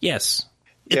 Yes.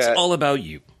 It's all about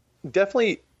you.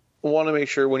 Definitely want to make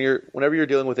sure whenever you're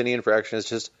dealing with any infraction, is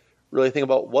just really think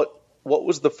about what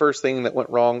was the first thing that went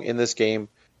wrong in this game.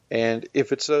 And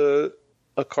if it's a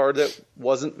card that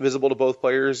wasn't visible to both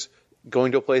players,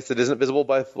 going to a place that isn't visible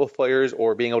by both players,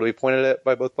 or being able to be pointed at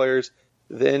by both players,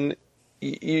 then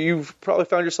you've probably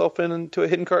found yourself into a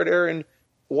hidden card error and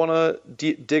want to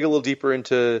dig a little deeper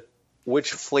into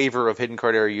which flavor of hidden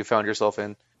card error you found yourself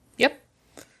in. Yep.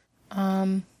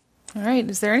 All right.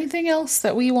 Is there anything else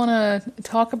that we want to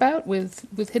talk about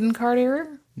with hidden card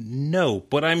error? No,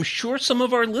 but I'm sure some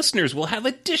of our listeners will have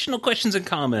additional questions and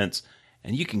comments,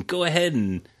 and you can go ahead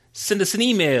and send us an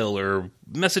email or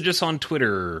message us on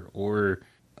Twitter, or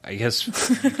I guess you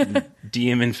can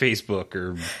DM in Facebook,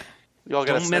 or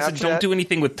don't do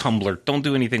anything with Tumblr. Don't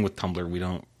do anything with Tumblr. We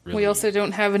don't really. We also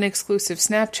don't have an exclusive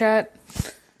Snapchat.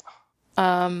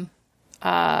 Matt,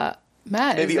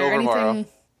 maybe is there Overmorrow.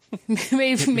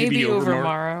 anything? maybe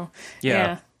Overmorrow.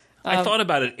 Yeah. I thought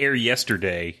about it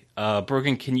yesterday.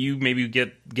 Brogan, can you maybe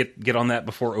get on that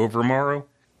before Overmorrow?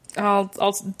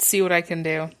 I'll see what I can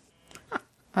do.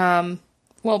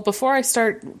 Well, before I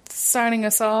start signing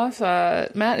us off,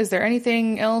 Matt, is there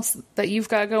anything else that you've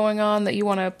got going on that you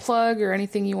want to plug, or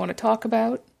anything you want to talk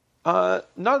about?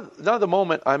 Not at the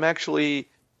moment. I'm actually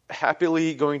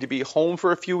happily going to be home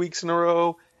for a few weeks in a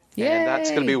row. Yay! And that's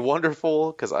going to be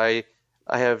wonderful because I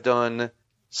have done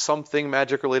something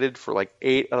Magic related for like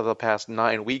 8 out of the past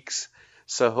 9 weeks.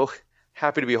 So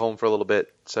happy to be home for a little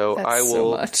bit. So That's I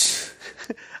will. So much.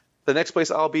 The next place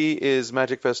I'll be is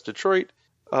Magic Fest Detroit.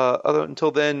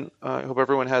 Until then, I hope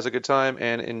everyone has a good time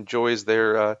and enjoys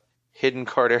their hidden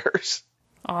card errors.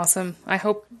 Awesome. I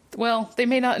hope, well, they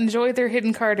may not enjoy their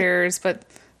hidden card errors, but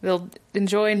they'll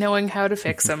enjoy knowing how to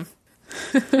fix them.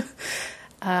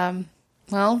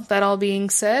 Well, that all being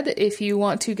said, if you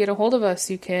want to get a hold of us,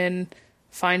 you can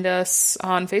find us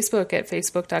on Facebook at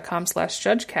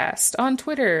facebook.com/judgecast, on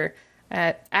Twitter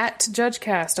at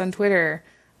judgecast on Twitter,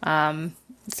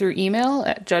 through email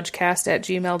at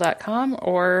judgecast@gmail.com,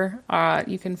 or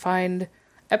you can find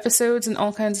episodes and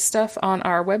all kinds of stuff on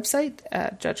our website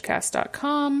at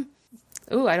judgecast.com.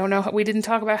 Ooh, I don't know. We didn't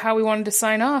talk about how we wanted to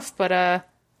sign off, but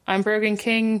I'm Brogan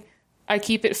King. I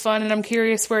keep it fun, and I'm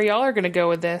curious where y'all are going to go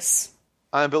with this.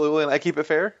 I'm Billy William. I keep it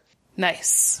fair.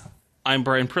 Nice. I'm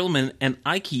Brian Perlman, and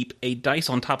I keep a dice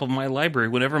on top of my library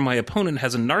whenever my opponent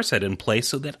has a Narset in play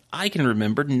so that I can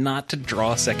remember not to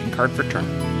draw a second card for turn.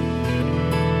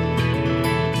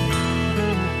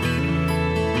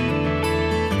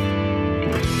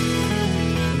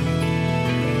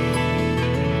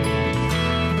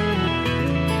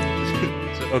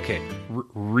 Okay,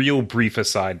 real brief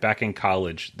aside. Back in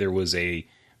college, there was a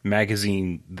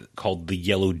magazine called The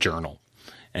Yellow Journal,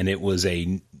 and it was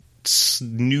a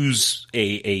news,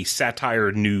 a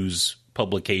satire news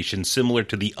publication similar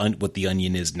to what The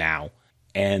Onion is now.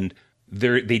 And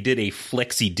they did a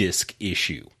flexi disc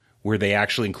issue where they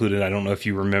actually included, I don't know if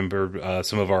you remember,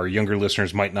 some of our younger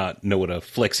listeners might not know what a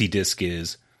flexi disc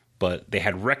is, but they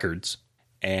had records.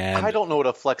 And I don't know what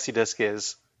a flexi disc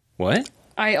is. What?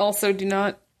 I also do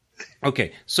not.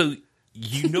 Okay, so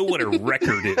you know what a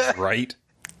record is, right?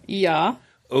 Yeah.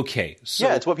 Okay, so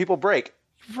Yeah, it's what people break.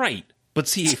 right. But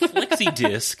see, a flexi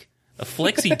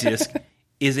disc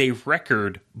is a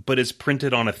record, but it's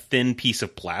printed on a thin piece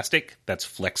of plastic that's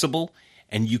flexible,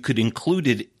 and you could include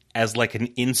it as like an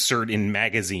insert in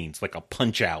magazines, like a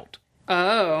punch out.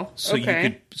 Oh, So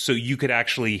okay. you could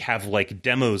actually have like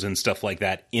demos and stuff like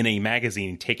that in a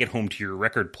magazine, take it home to your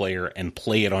record player and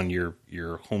play it on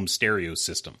your home stereo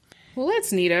system. Well,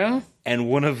 that's neato. And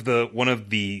one of the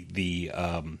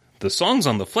songs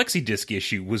on the flexi disc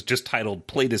issue was just titled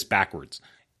 "Play This Backwards,"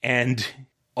 and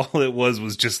all it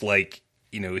was just like,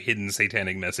 hidden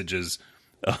satanic messages.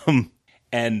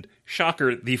 And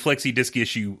shocker, the flexi disc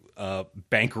issue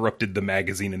bankrupted the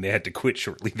magazine, and they had to quit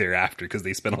shortly thereafter because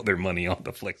they spent all their money on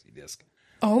the flexi disc.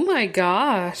 Oh my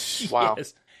gosh. Wow.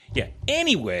 Yes. Yeah.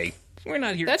 Anyway, we're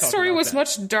not here. That to talk story about was that.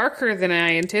 much darker than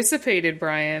I anticipated,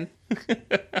 Brian.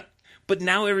 But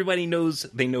now everybody knows.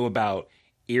 They know about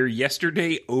Air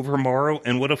Yesterday, Overmorrow,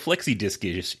 and what a flexi disc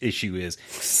issue is.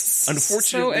 So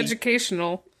Unfortunately,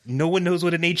 educational. no one knows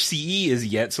what an HCE is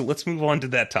yet, so let's move on to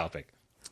that topic.